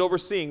contractor. He's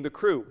overseeing the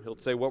crew. He'll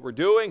say what we're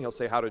doing. He'll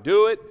say how to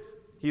do it.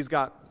 He's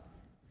got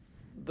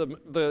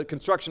the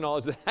construction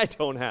knowledge that I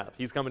don't have.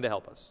 He's coming to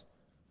help us.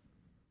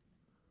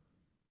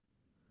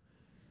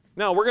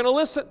 Now, we're going to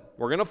listen.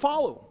 We're going to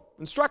follow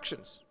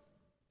instructions.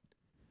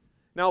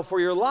 Now, for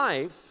your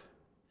life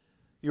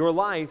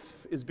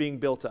is being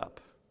built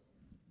up.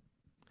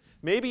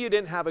 Maybe you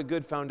didn't have a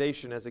good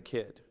foundation as a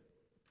kid,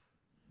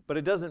 but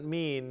it doesn't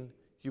mean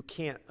you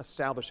can't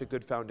establish a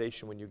good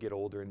foundation when you get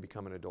older and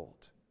become an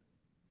adult.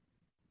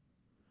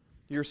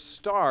 Your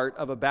start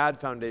of a bad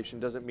foundation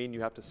doesn't mean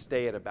you have to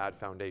stay at a bad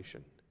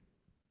foundation.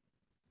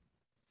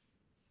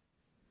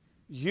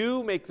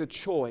 You make the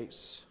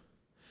choice.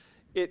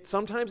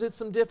 Sometimes it's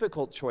some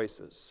difficult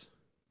choices.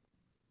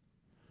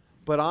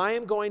 But I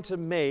am going to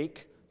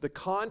make the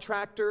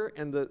contractor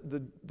and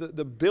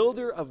the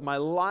builder of my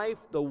life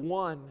the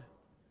one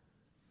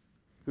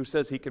who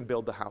says he can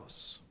build the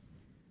house.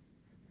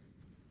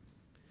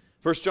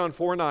 1 John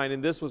 4:9,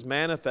 "In this was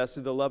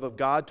manifested the love of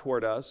God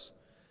toward us,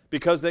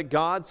 because that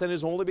God sent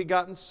His only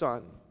begotten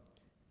Son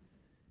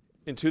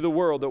into the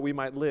world that we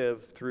might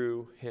live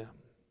through Him."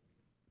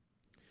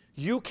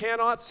 You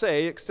cannot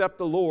say, "Accept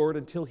the Lord,"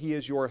 until He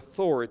is your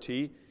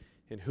authority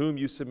in whom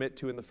you submit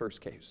to in the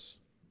first case.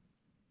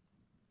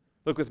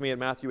 Look with me at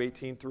Matthew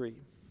 18:3.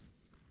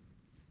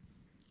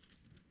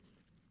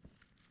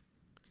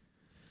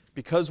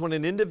 Because when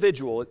an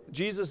individual,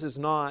 Jesus is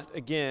not,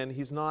 again,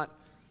 He's not,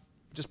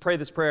 just pray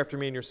this prayer after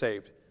me and you're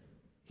saved.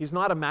 He's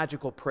not a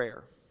magical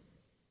prayer.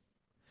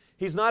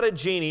 He's not a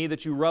genie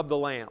that you rub the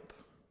lamp.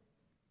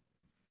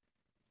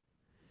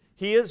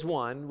 He is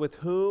one with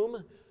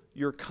whom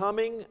you're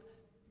coming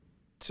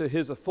to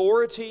His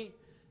authority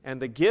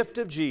and the gift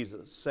of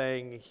Jesus,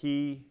 saying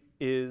He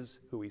is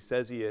who He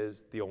says He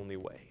is, the only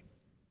way.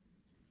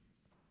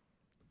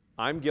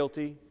 I'm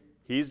guilty.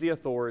 He's the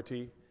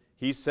authority.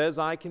 He says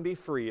I can be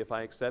free if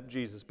I accept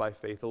Jesus by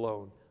faith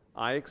alone.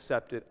 I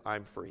accept it.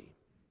 I'm free.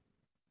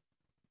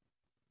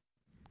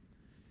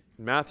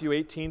 In Matthew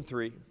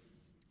 18:3,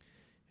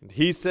 "And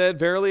He said,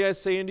 Verily I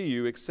say unto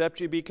you, except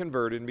ye be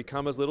converted and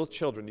become as little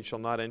children, ye shall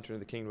not enter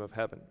into the kingdom of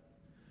heaven."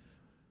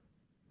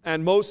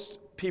 And most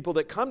people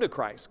that come to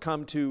Christ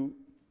come to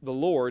the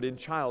Lord in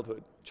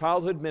childhood.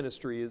 Childhood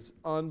ministry is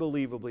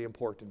unbelievably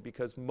important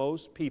because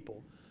most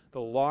people,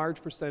 the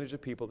large percentage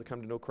of people that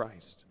come to know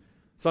Christ,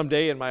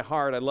 someday in my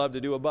heart I'd love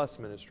to do a bus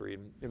ministry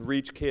and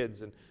reach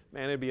kids, and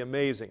man, it'd be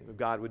amazing if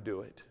God would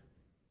do it.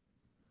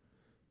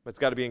 But it's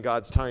got to be in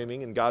God's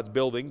timing and God's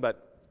building.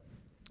 But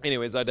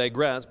anyways, I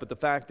digress. But the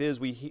fact is,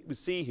 we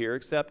see here,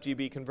 except ye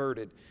be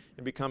converted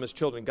and become His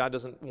children. God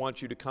doesn't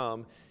want you to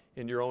come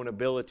in your own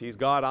abilities.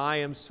 God, I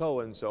am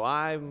so-and-so.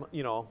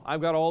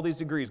 I've got all these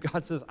degrees.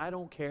 God says, I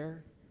don't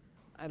care.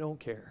 I don't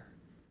care.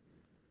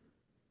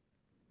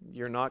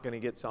 You're not going to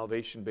get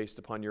salvation based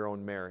upon your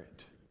own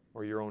merit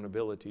or your own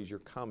abilities. You're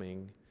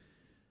coming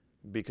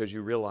because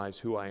you realize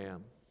who I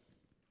am.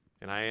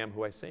 And I am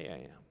who I say I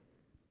am.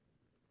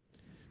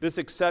 This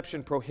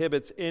exception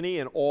prohibits any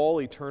and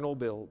all eternal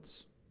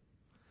builds.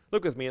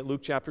 Look with me at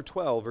Luke chapter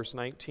 12, verse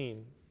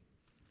 19.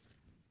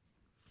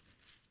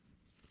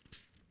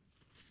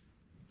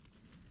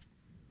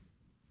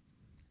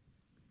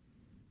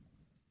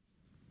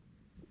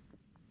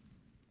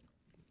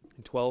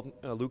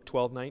 Luke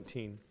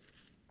 12:19.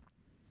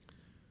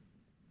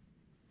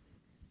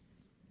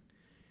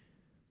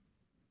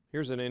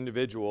 Here's an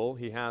individual.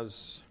 He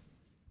has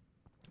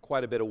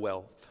quite a bit of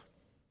wealth.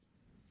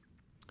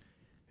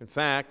 In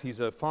fact,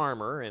 he's a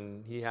farmer,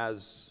 and he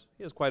has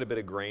quite a bit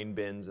of grain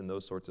bins and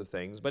those sorts of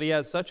things. But he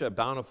has such a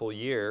bountiful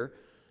year,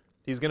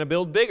 he's going to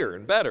build bigger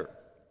and better.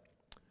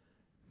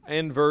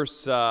 In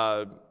verse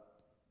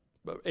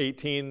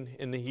 18,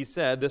 and he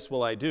said, "This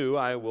will I do,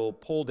 I will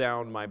pull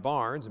down my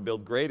barns and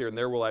build greater, and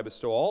there will I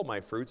bestow all my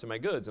fruits and my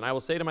goods. And I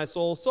will say to my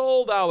soul,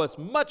 Soul, thou hast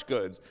much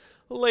goods,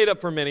 laid up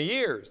for many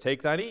years.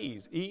 Take thine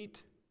ease,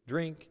 eat,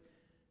 drink,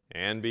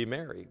 and be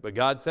merry. But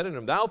God said unto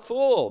him, Thou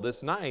fool,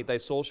 this night thy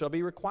soul shall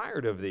be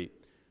required of thee.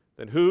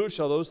 Then whose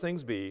shall those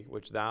things be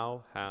which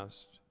thou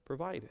hast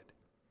provided?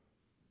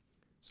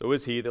 So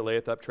is he that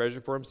layeth up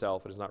treasure for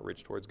himself and is not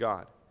rich towards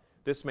God."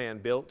 This man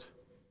built,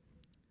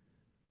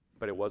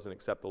 but it wasn't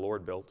except the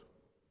Lord built.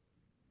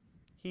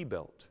 He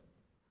built.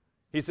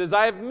 He says,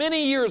 "I have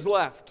many years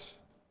left."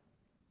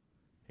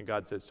 And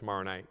God says,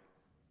 "Tomorrow night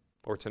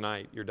or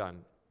tonight, you're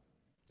done.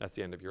 That's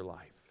the end of your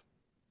life."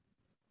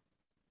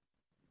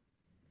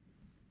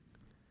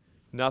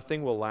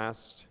 Nothing will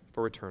last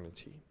for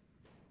eternity.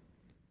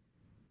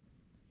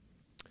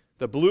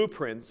 The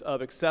blueprints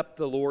of "except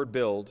the Lord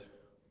build"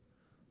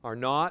 are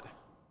not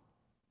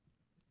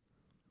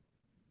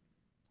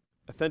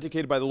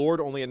authenticated by the Lord,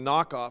 only a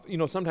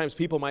knockoff. Sometimes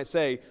people might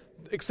say,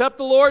 "Except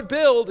the Lord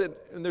build,"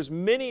 and there's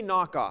many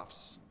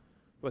knockoffs.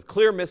 with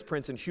clear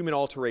misprints and human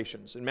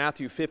alterations. In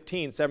Matthew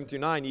 15, 7 through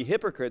 9, ye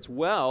hypocrites,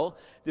 well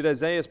did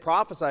Isaiah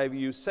prophesy of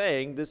you,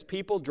 saying, this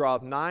people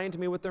draweth nigh unto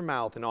me with their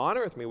mouth, and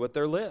honoreth me with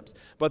their lips.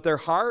 But their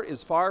heart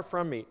is far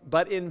from me.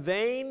 But in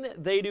vain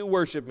they do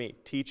worship me,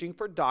 teaching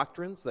for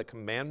doctrines the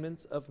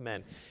commandments of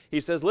men. He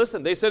says,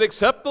 listen, they said,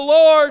 accept the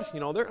Lord.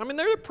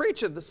 They're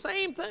preaching the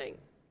same thing.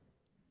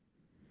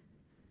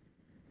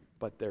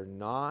 But they're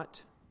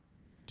not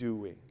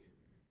doing.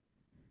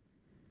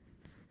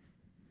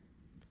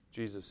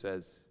 Jesus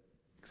says,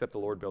 except the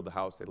Lord build the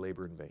house, they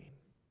labor in vain.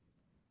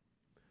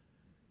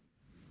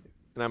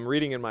 And I'm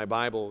reading in my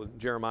Bible,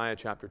 Jeremiah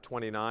chapter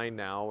 29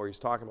 now, where he's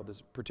talking about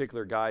this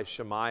particular guy,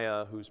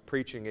 Shemaiah, who's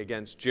preaching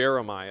against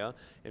Jeremiah.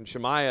 And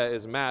Shemaiah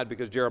is mad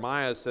because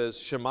Jeremiah says,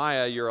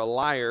 Shemaiah, you're a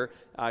liar.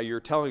 You're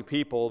telling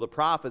people the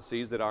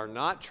prophecies that are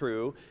not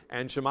true.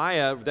 And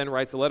Shemaiah then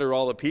writes a letter to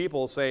all the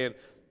people saying,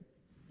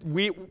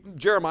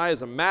 Jeremiah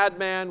is a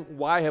madman.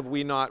 Why have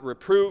we not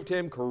reproved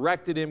him,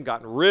 corrected him,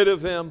 gotten rid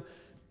of him?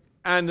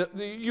 And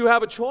you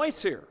have a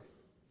choice here.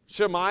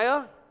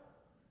 Shemaiah,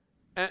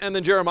 and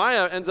then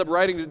Jeremiah ends up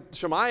writing to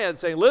Shemaiah and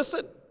saying,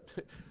 listen,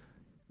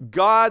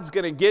 God's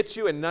going to get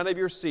you and none of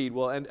your seed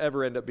will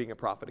ever end up being a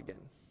prophet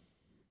again.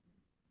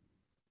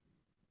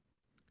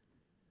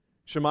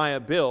 Shemaiah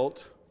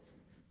built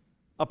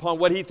upon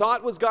what he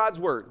thought was God's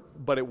word,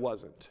 but it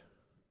wasn't.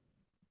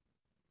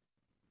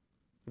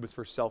 It was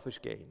for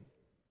selfish gain.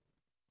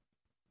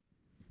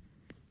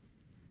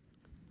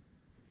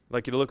 I'd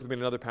like you to look with me at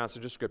another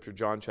passage of Scripture,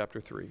 John chapter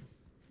 3.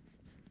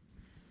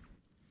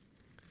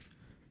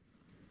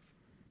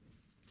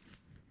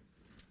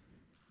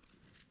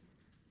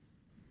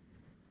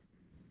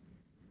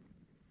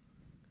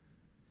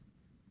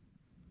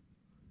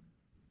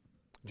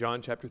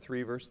 John chapter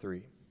 3, verse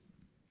 3.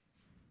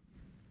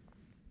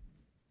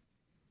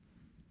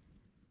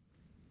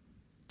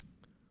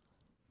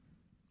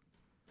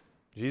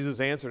 Jesus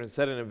answered and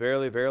said unto him,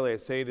 verily, verily, I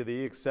say to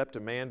thee, except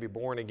a man be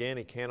born again,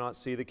 he cannot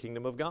see the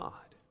kingdom of God.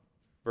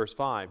 Verse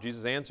 5,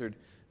 Jesus answered,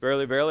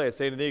 verily, verily, I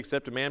say to thee,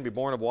 except a man be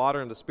born of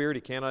water and the Spirit,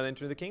 he cannot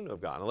enter the kingdom of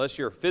God. Unless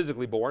you're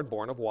physically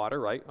born of water,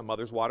 right? A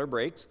mother's water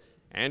breaks,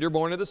 and you're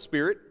born of the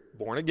Spirit,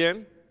 born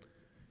again,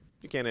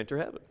 you can't enter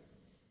heaven.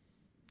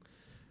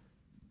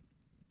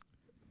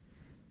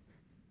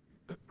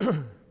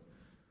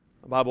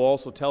 The Bible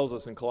also tells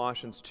us in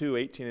Colossians 2,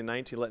 18 and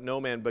 19, let no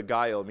man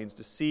beguile, means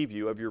deceive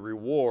you, of your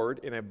reward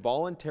in a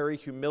voluntary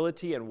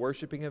humility and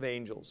worshiping of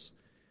angels,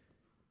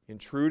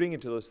 intruding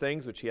into those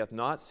things which he hath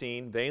not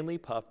seen, vainly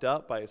puffed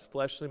up by his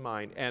fleshly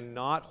mind, and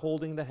not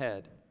holding the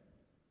head.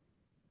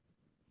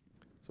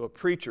 So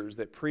preachers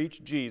that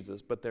preach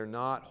Jesus, but they're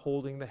not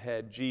holding the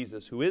head,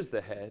 Jesus, who is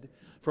the head,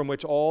 from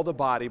which all the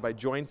body, by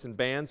joints and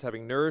bands,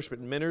 having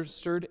nourishment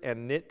ministered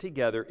and knit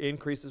together,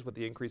 increases with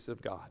the increase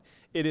of God.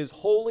 It is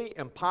wholly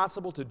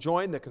impossible to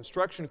join the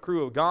construction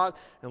crew of God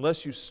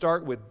unless you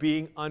start with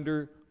being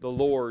under the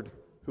Lord,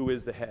 who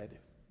is the head.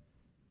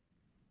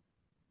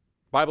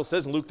 The Bible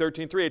says in Luke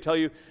 13:3, I tell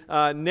you,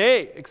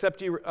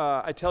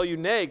 I tell you,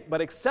 nay,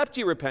 but except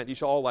ye repent, ye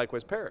shall all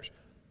likewise perish.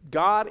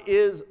 God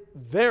is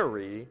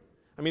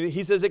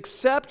he says,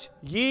 except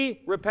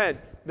ye repent.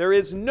 There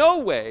is no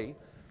way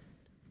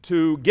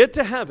to get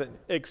to heaven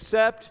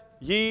except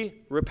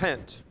ye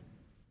repent.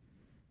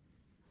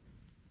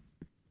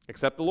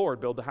 Except the Lord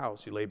build the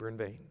house, you labor in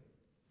vain.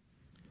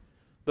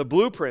 The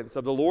blueprints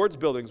of the Lord's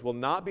buildings will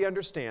not be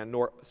understood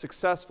nor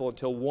successful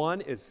until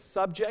one is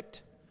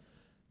subject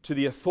to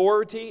the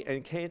authority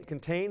and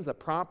contains the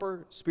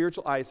proper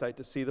spiritual eyesight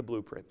to see the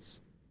blueprints.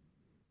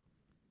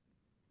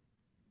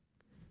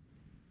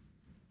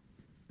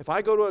 If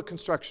I go to a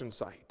construction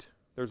site,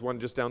 there's one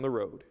just down the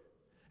road,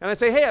 and I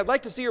say, hey, I'd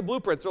like to see your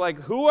blueprints. They're like,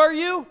 who are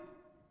you?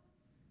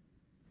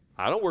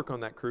 I don't work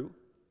on that crew.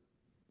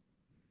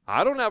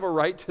 I don't have a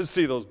right to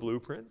see those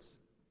blueprints.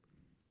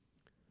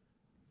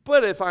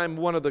 But if I'm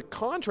one of the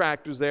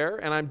contractors there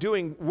and I'm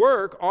doing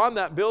work on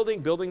that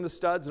building, building the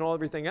studs and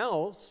everything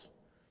else,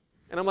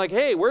 and I'm like,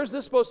 hey, where's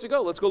this supposed to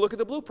go? Let's go look at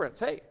the blueprints.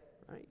 Hey,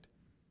 right?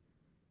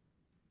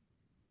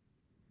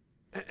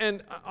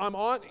 And I'm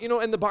on,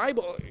 in the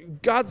Bible,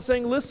 God's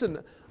saying, listen,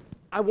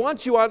 I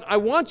want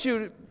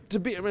you to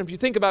be, if you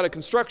think about a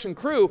construction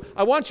crew,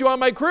 I want you on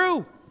my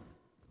crew.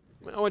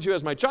 I want you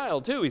as my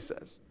child too, he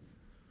says.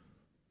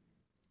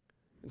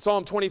 In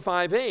Psalm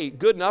 25:8,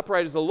 good and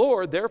upright is the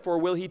Lord, therefore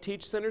will he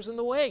teach sinners in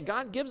the way.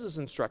 God gives us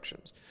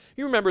instructions.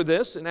 You remember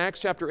this in Acts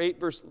chapter 8,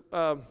 these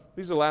are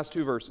the last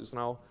two verses, and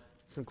I'll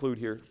conclude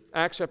here.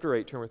 Acts chapter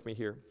 8, turn with me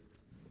here.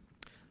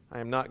 I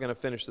am not going to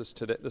finish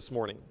this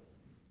morning.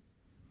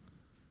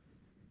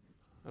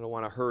 I don't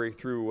want to hurry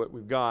through what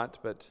we've got,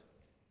 but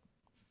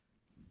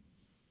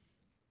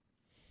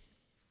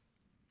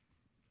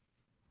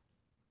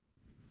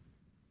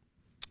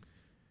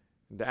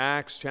in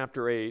Acts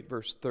chapter 8,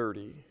 verse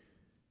 30,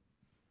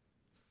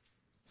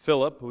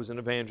 Philip, who was an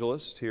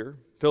evangelist here,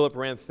 Philip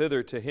ran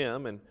thither to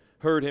him and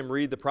heard him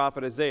read the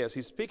prophet Isaiah.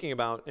 He's speaking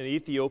about an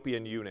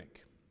Ethiopian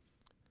eunuch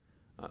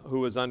who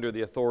was under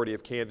the authority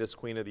of Candace,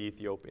 queen of the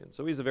Ethiopians.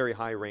 So he's a very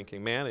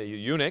high-ranking man, a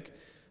eunuch.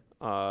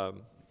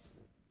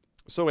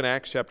 So in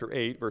Acts chapter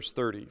 8, verse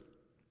 30,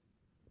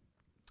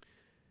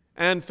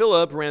 and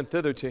Philip ran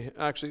thither to,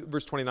 actually,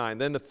 verse 29,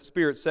 then the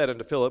Spirit said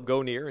unto Philip,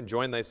 Go near and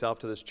join thyself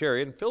to this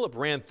chariot. And Philip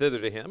ran thither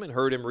to him and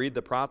heard him read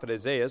the prophet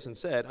Isaiah and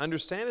said,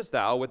 Understandest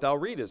thou what thou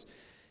readest?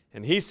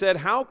 And he said,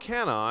 How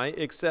can I,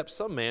 except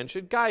some man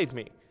should guide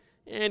me?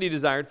 And he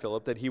desired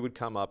Philip that he would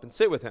come up and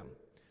sit with him.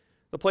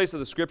 The place of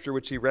the scripture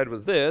which he read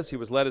was this: He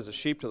was led as a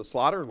sheep to the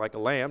slaughter, like a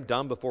lamb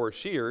dumb before his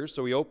shearers,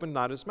 so he opened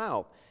not his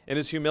mouth. In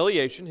his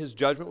humiliation his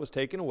judgment was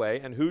taken away,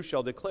 and who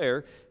shall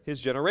declare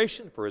his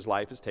generation? For his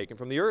life is taken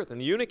from the earth.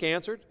 And the eunuch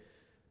answered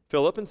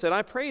Philip and said,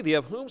 I pray thee,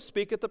 of whom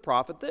speaketh the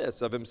prophet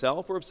this? Of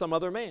himself or of some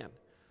other man?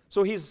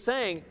 So he's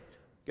saying,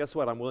 guess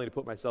what? I'm willing to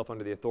put myself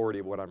under the authority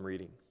of what I'm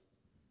reading.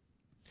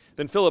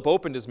 Then Philip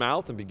opened his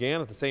mouth and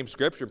began at the same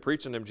scripture,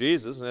 preaching unto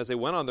Jesus. And as they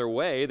went on their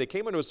way, they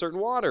came into a certain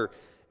water.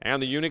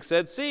 And the eunuch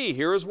said, See,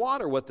 here is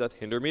water. What doth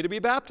hinder me to be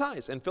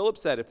baptized? And Philip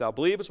said, If thou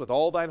believest with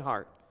all thine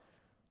heart,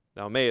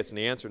 thou mayest. And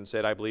he answered and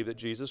said, I believe that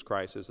Jesus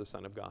Christ is the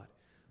Son of God.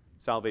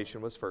 Salvation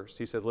was first.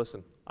 He said,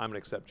 Listen, I'm going to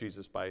accept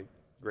Jesus by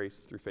grace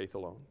through faith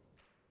alone.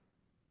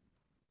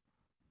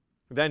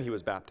 Then he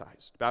was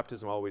baptized.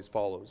 Baptism always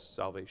follows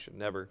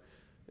salvation.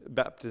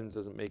 Baptism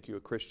doesn't make you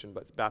a Christian,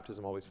 but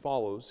baptism always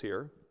follows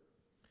here.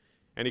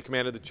 And he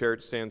commanded the chariot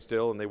to stand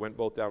still, and they went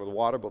both down to the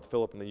water, both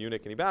Philip and the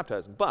eunuch, and he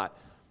baptized them. But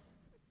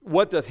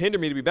what doth hinder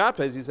me to be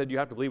baptized? He said, you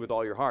have to believe with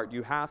all your heart.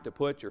 You have to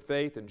put your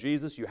faith in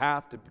Jesus. You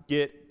have to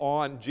get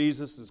on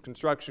Jesus'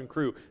 construction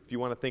crew, if you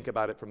want to think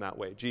about it from that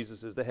way.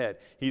 Jesus is the head.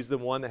 He's the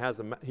one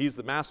that he's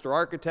the master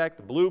architect,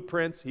 the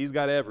blueprints. He's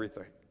got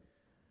everything.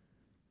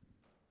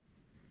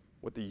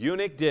 What the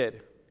eunuch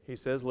did, he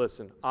says,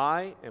 listen,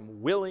 I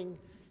am willing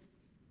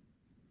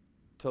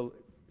to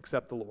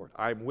accept the Lord.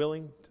 I'm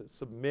willing to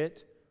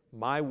submit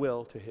my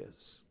will to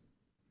His.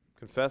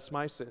 Confess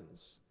my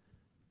sins.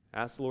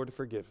 Ask the Lord to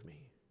forgive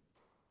me.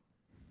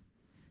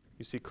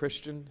 You see,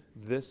 Christian,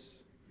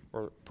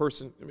 or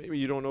person, maybe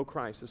you don't know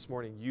Christ this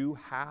morning, you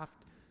have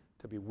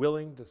to be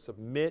willing to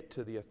submit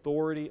to the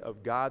authority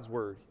of God's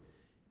Word,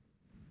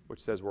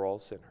 which says we're all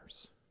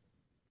sinners.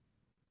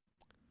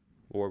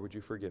 Lord, would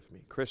you forgive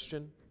me?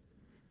 Christian,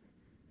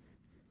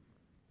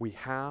 we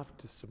have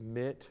to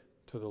submit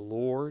to the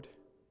Lord.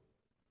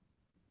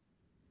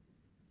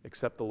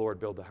 Except the Lord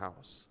build the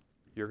house.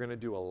 You're going to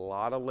do a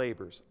lot of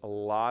labors, a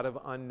lot of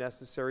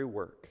unnecessary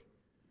work,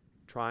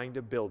 trying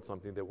to build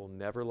something that will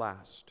never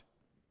last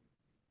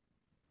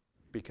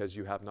because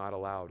you have not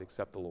allowed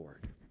except the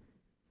Lord.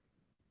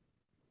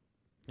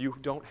 You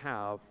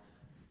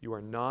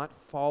are not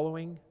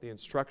following the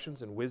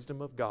instructions and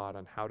wisdom of God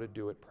on how to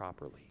do it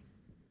properly.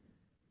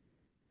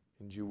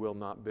 And you will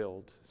not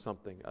build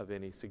something of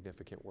any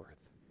significant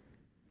worth.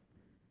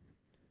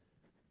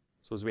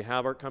 So as we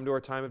come to our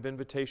time of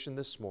invitation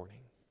this morning,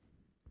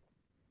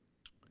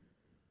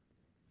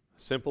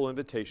 simple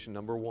invitation,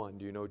 number one,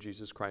 do you know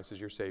Jesus Christ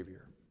as your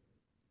Savior?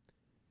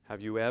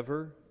 Have you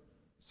ever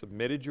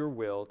submitted your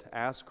will to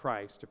ask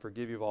Christ to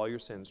forgive you of all your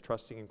sins,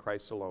 trusting in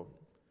Christ alone?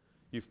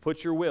 You've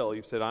put your will,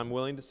 you've said, I'm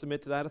willing to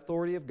submit to that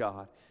authority of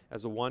God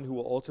as the one who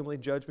will ultimately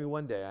judge me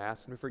one day. I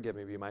ask Him to forgive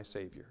me, be my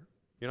Savior.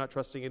 You're not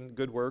trusting in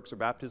good works or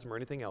baptism or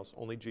anything else,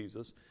 only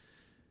Jesus.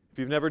 If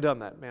you've never done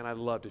that, man, I'd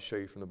love to show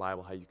you from the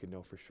Bible how you can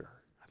know for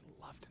sure.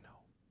 I'd love to know.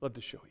 Love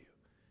to show you.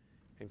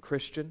 And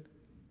Christian,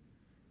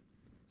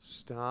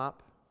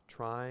 stop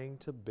trying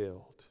to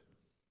build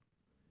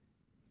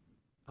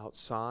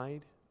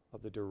outside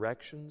of the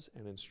directions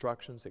and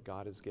instructions that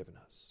God has given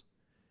us.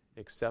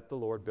 Except the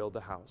Lord build the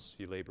house,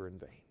 you labor in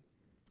vain.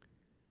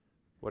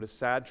 What a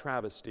sad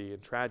travesty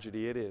and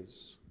tragedy it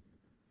is.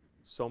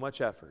 So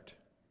much effort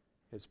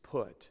is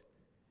put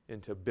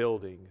into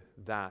building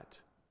that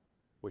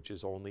which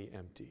is only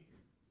empty.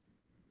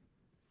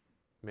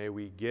 May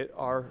we get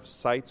our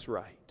sights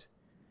right,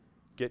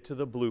 get to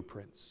the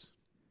blueprints,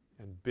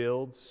 and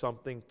build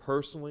something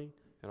personally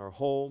in our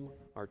home,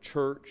 our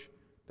church,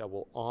 that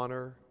will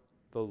honor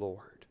the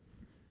Lord.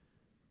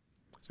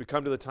 As we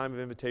come to the time of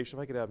invitation,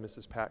 if I could have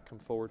Mrs. Pat come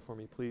forward for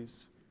me,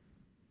 please.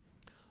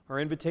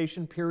 Our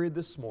invitation period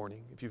this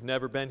morning, if you've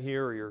never been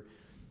here or you're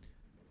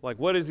like,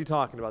 what is he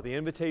talking about? The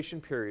invitation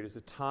period is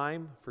a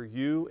time for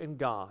you and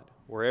God.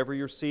 Wherever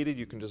you're seated,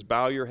 you can just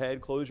bow your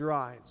head, close your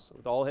eyes,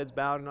 with all heads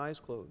bowed and eyes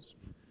closed.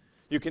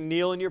 You can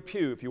kneel in your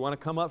pew. If you want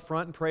to come up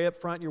front and pray up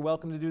front, you're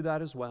welcome to do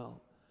that as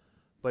well.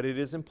 But it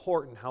is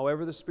important,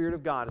 however the Spirit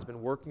of God has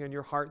been working on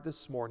your heart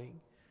this morning,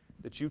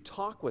 that you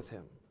talk with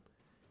Him.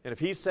 And if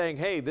He's saying,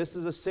 hey, this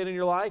is a sin in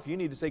your life, you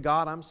need to say,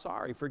 God, I'm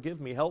sorry, forgive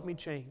me, help me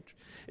change.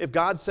 If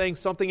God's saying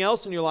something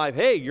else in your life,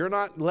 hey, you're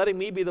not letting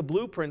me be the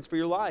blueprints for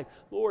your life.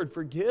 Lord,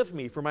 forgive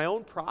me for my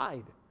own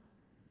pride.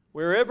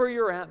 Wherever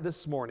you're at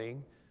this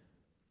morning,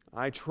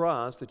 I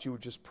trust that you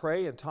would just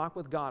pray and talk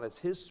with God as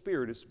His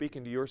Spirit is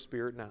speaking to your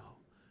spirit now.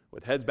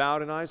 With heads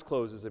bowed and eyes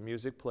closed as the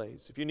music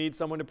plays. If you need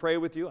someone to pray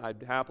with you,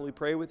 I'd happily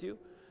pray with you.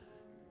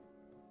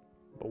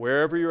 But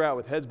wherever you're at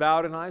with heads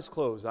bowed and eyes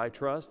closed, I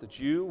trust that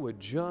you would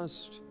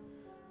just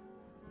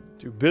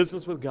do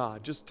business with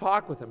God. Just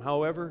talk with Him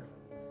however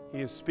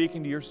He is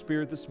speaking to your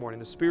spirit this morning.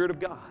 The Spirit of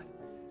God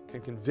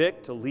can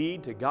convict, to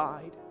lead, to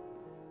guide.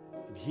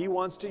 And He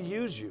wants to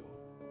use you.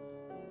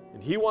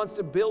 And He wants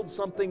to build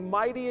something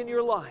mighty in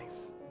your life.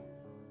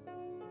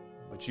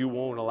 But you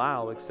won't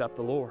allow except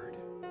the Lord.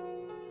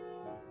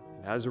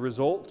 And as a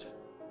result,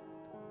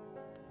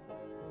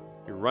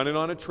 you're running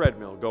on a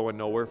treadmill going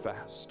nowhere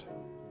fast.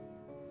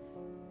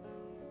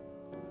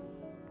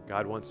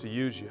 God wants to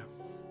use you.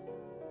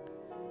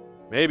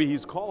 Maybe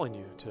He's calling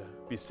you to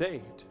be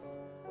saved.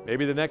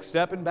 Maybe the next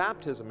step in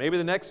baptism. Maybe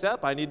the next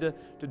step, I need to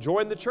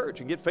join the church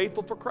and get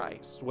faithful for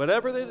Christ.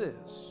 Whatever it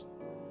is.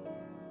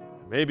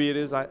 Maybe it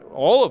is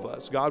all of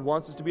us. God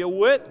wants us to be a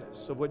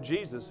witness of what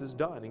Jesus has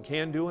done and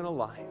can do in a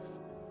life.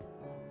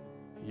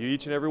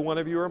 Each and every one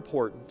of you are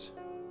important.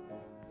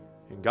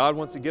 And God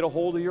wants to get a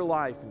hold of your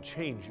life and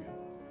change you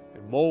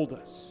and mold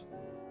us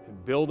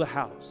and build a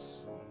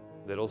house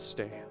that'll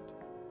stand.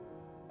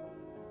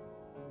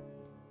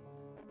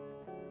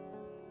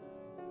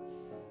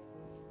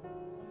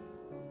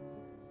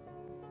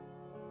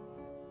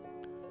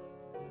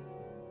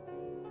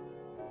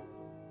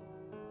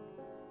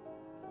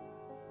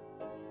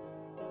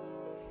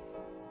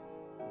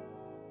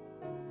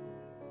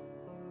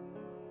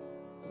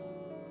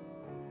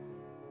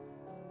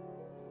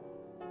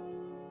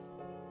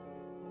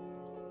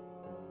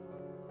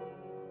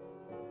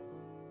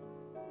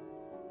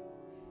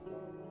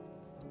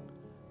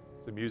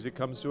 The music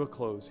comes to a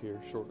close here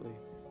shortly.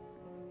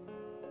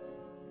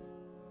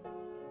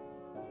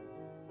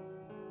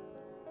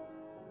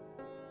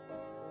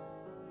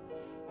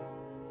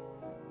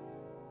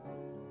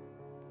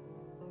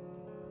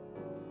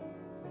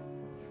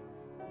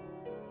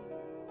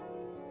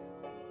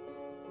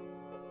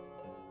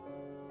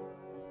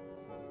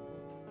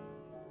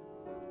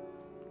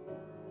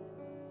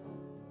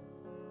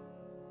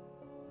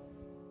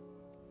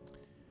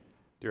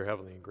 Dear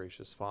Heavenly and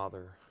gracious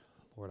Father,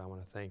 Lord, I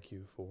want to thank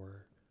you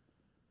for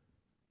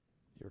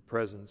your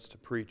presence to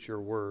preach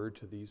your word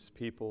to these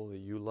people that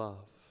you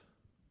love.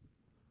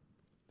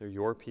 They're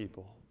your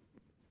people,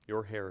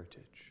 your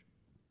heritage.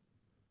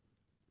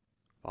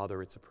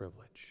 Father, it's a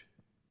privilege.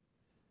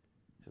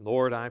 And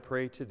Lord, I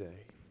pray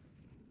today,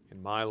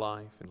 in my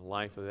life and the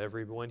life of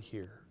everyone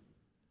here,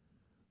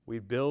 we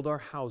build our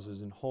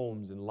houses and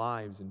homes and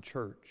lives and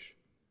church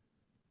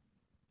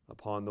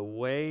upon the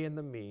way and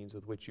the means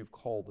with which you've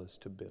called us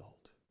to build.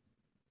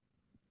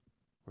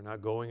 We're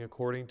not going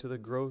according to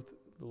the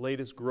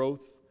latest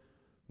growth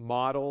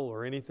model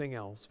or anything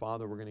else.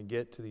 Father, we're going to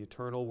get to the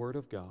eternal Word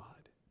of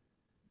God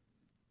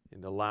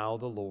and allow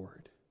the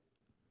Lord,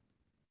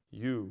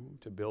 you,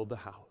 to build the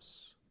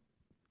house,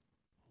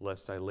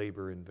 lest I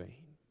labor in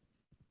vain.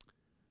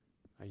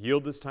 I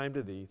yield this time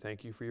to Thee.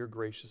 Thank you for your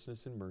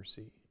graciousness and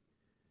mercy.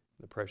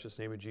 In the precious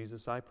name of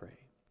Jesus I pray.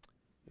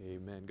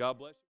 Amen. God bless you.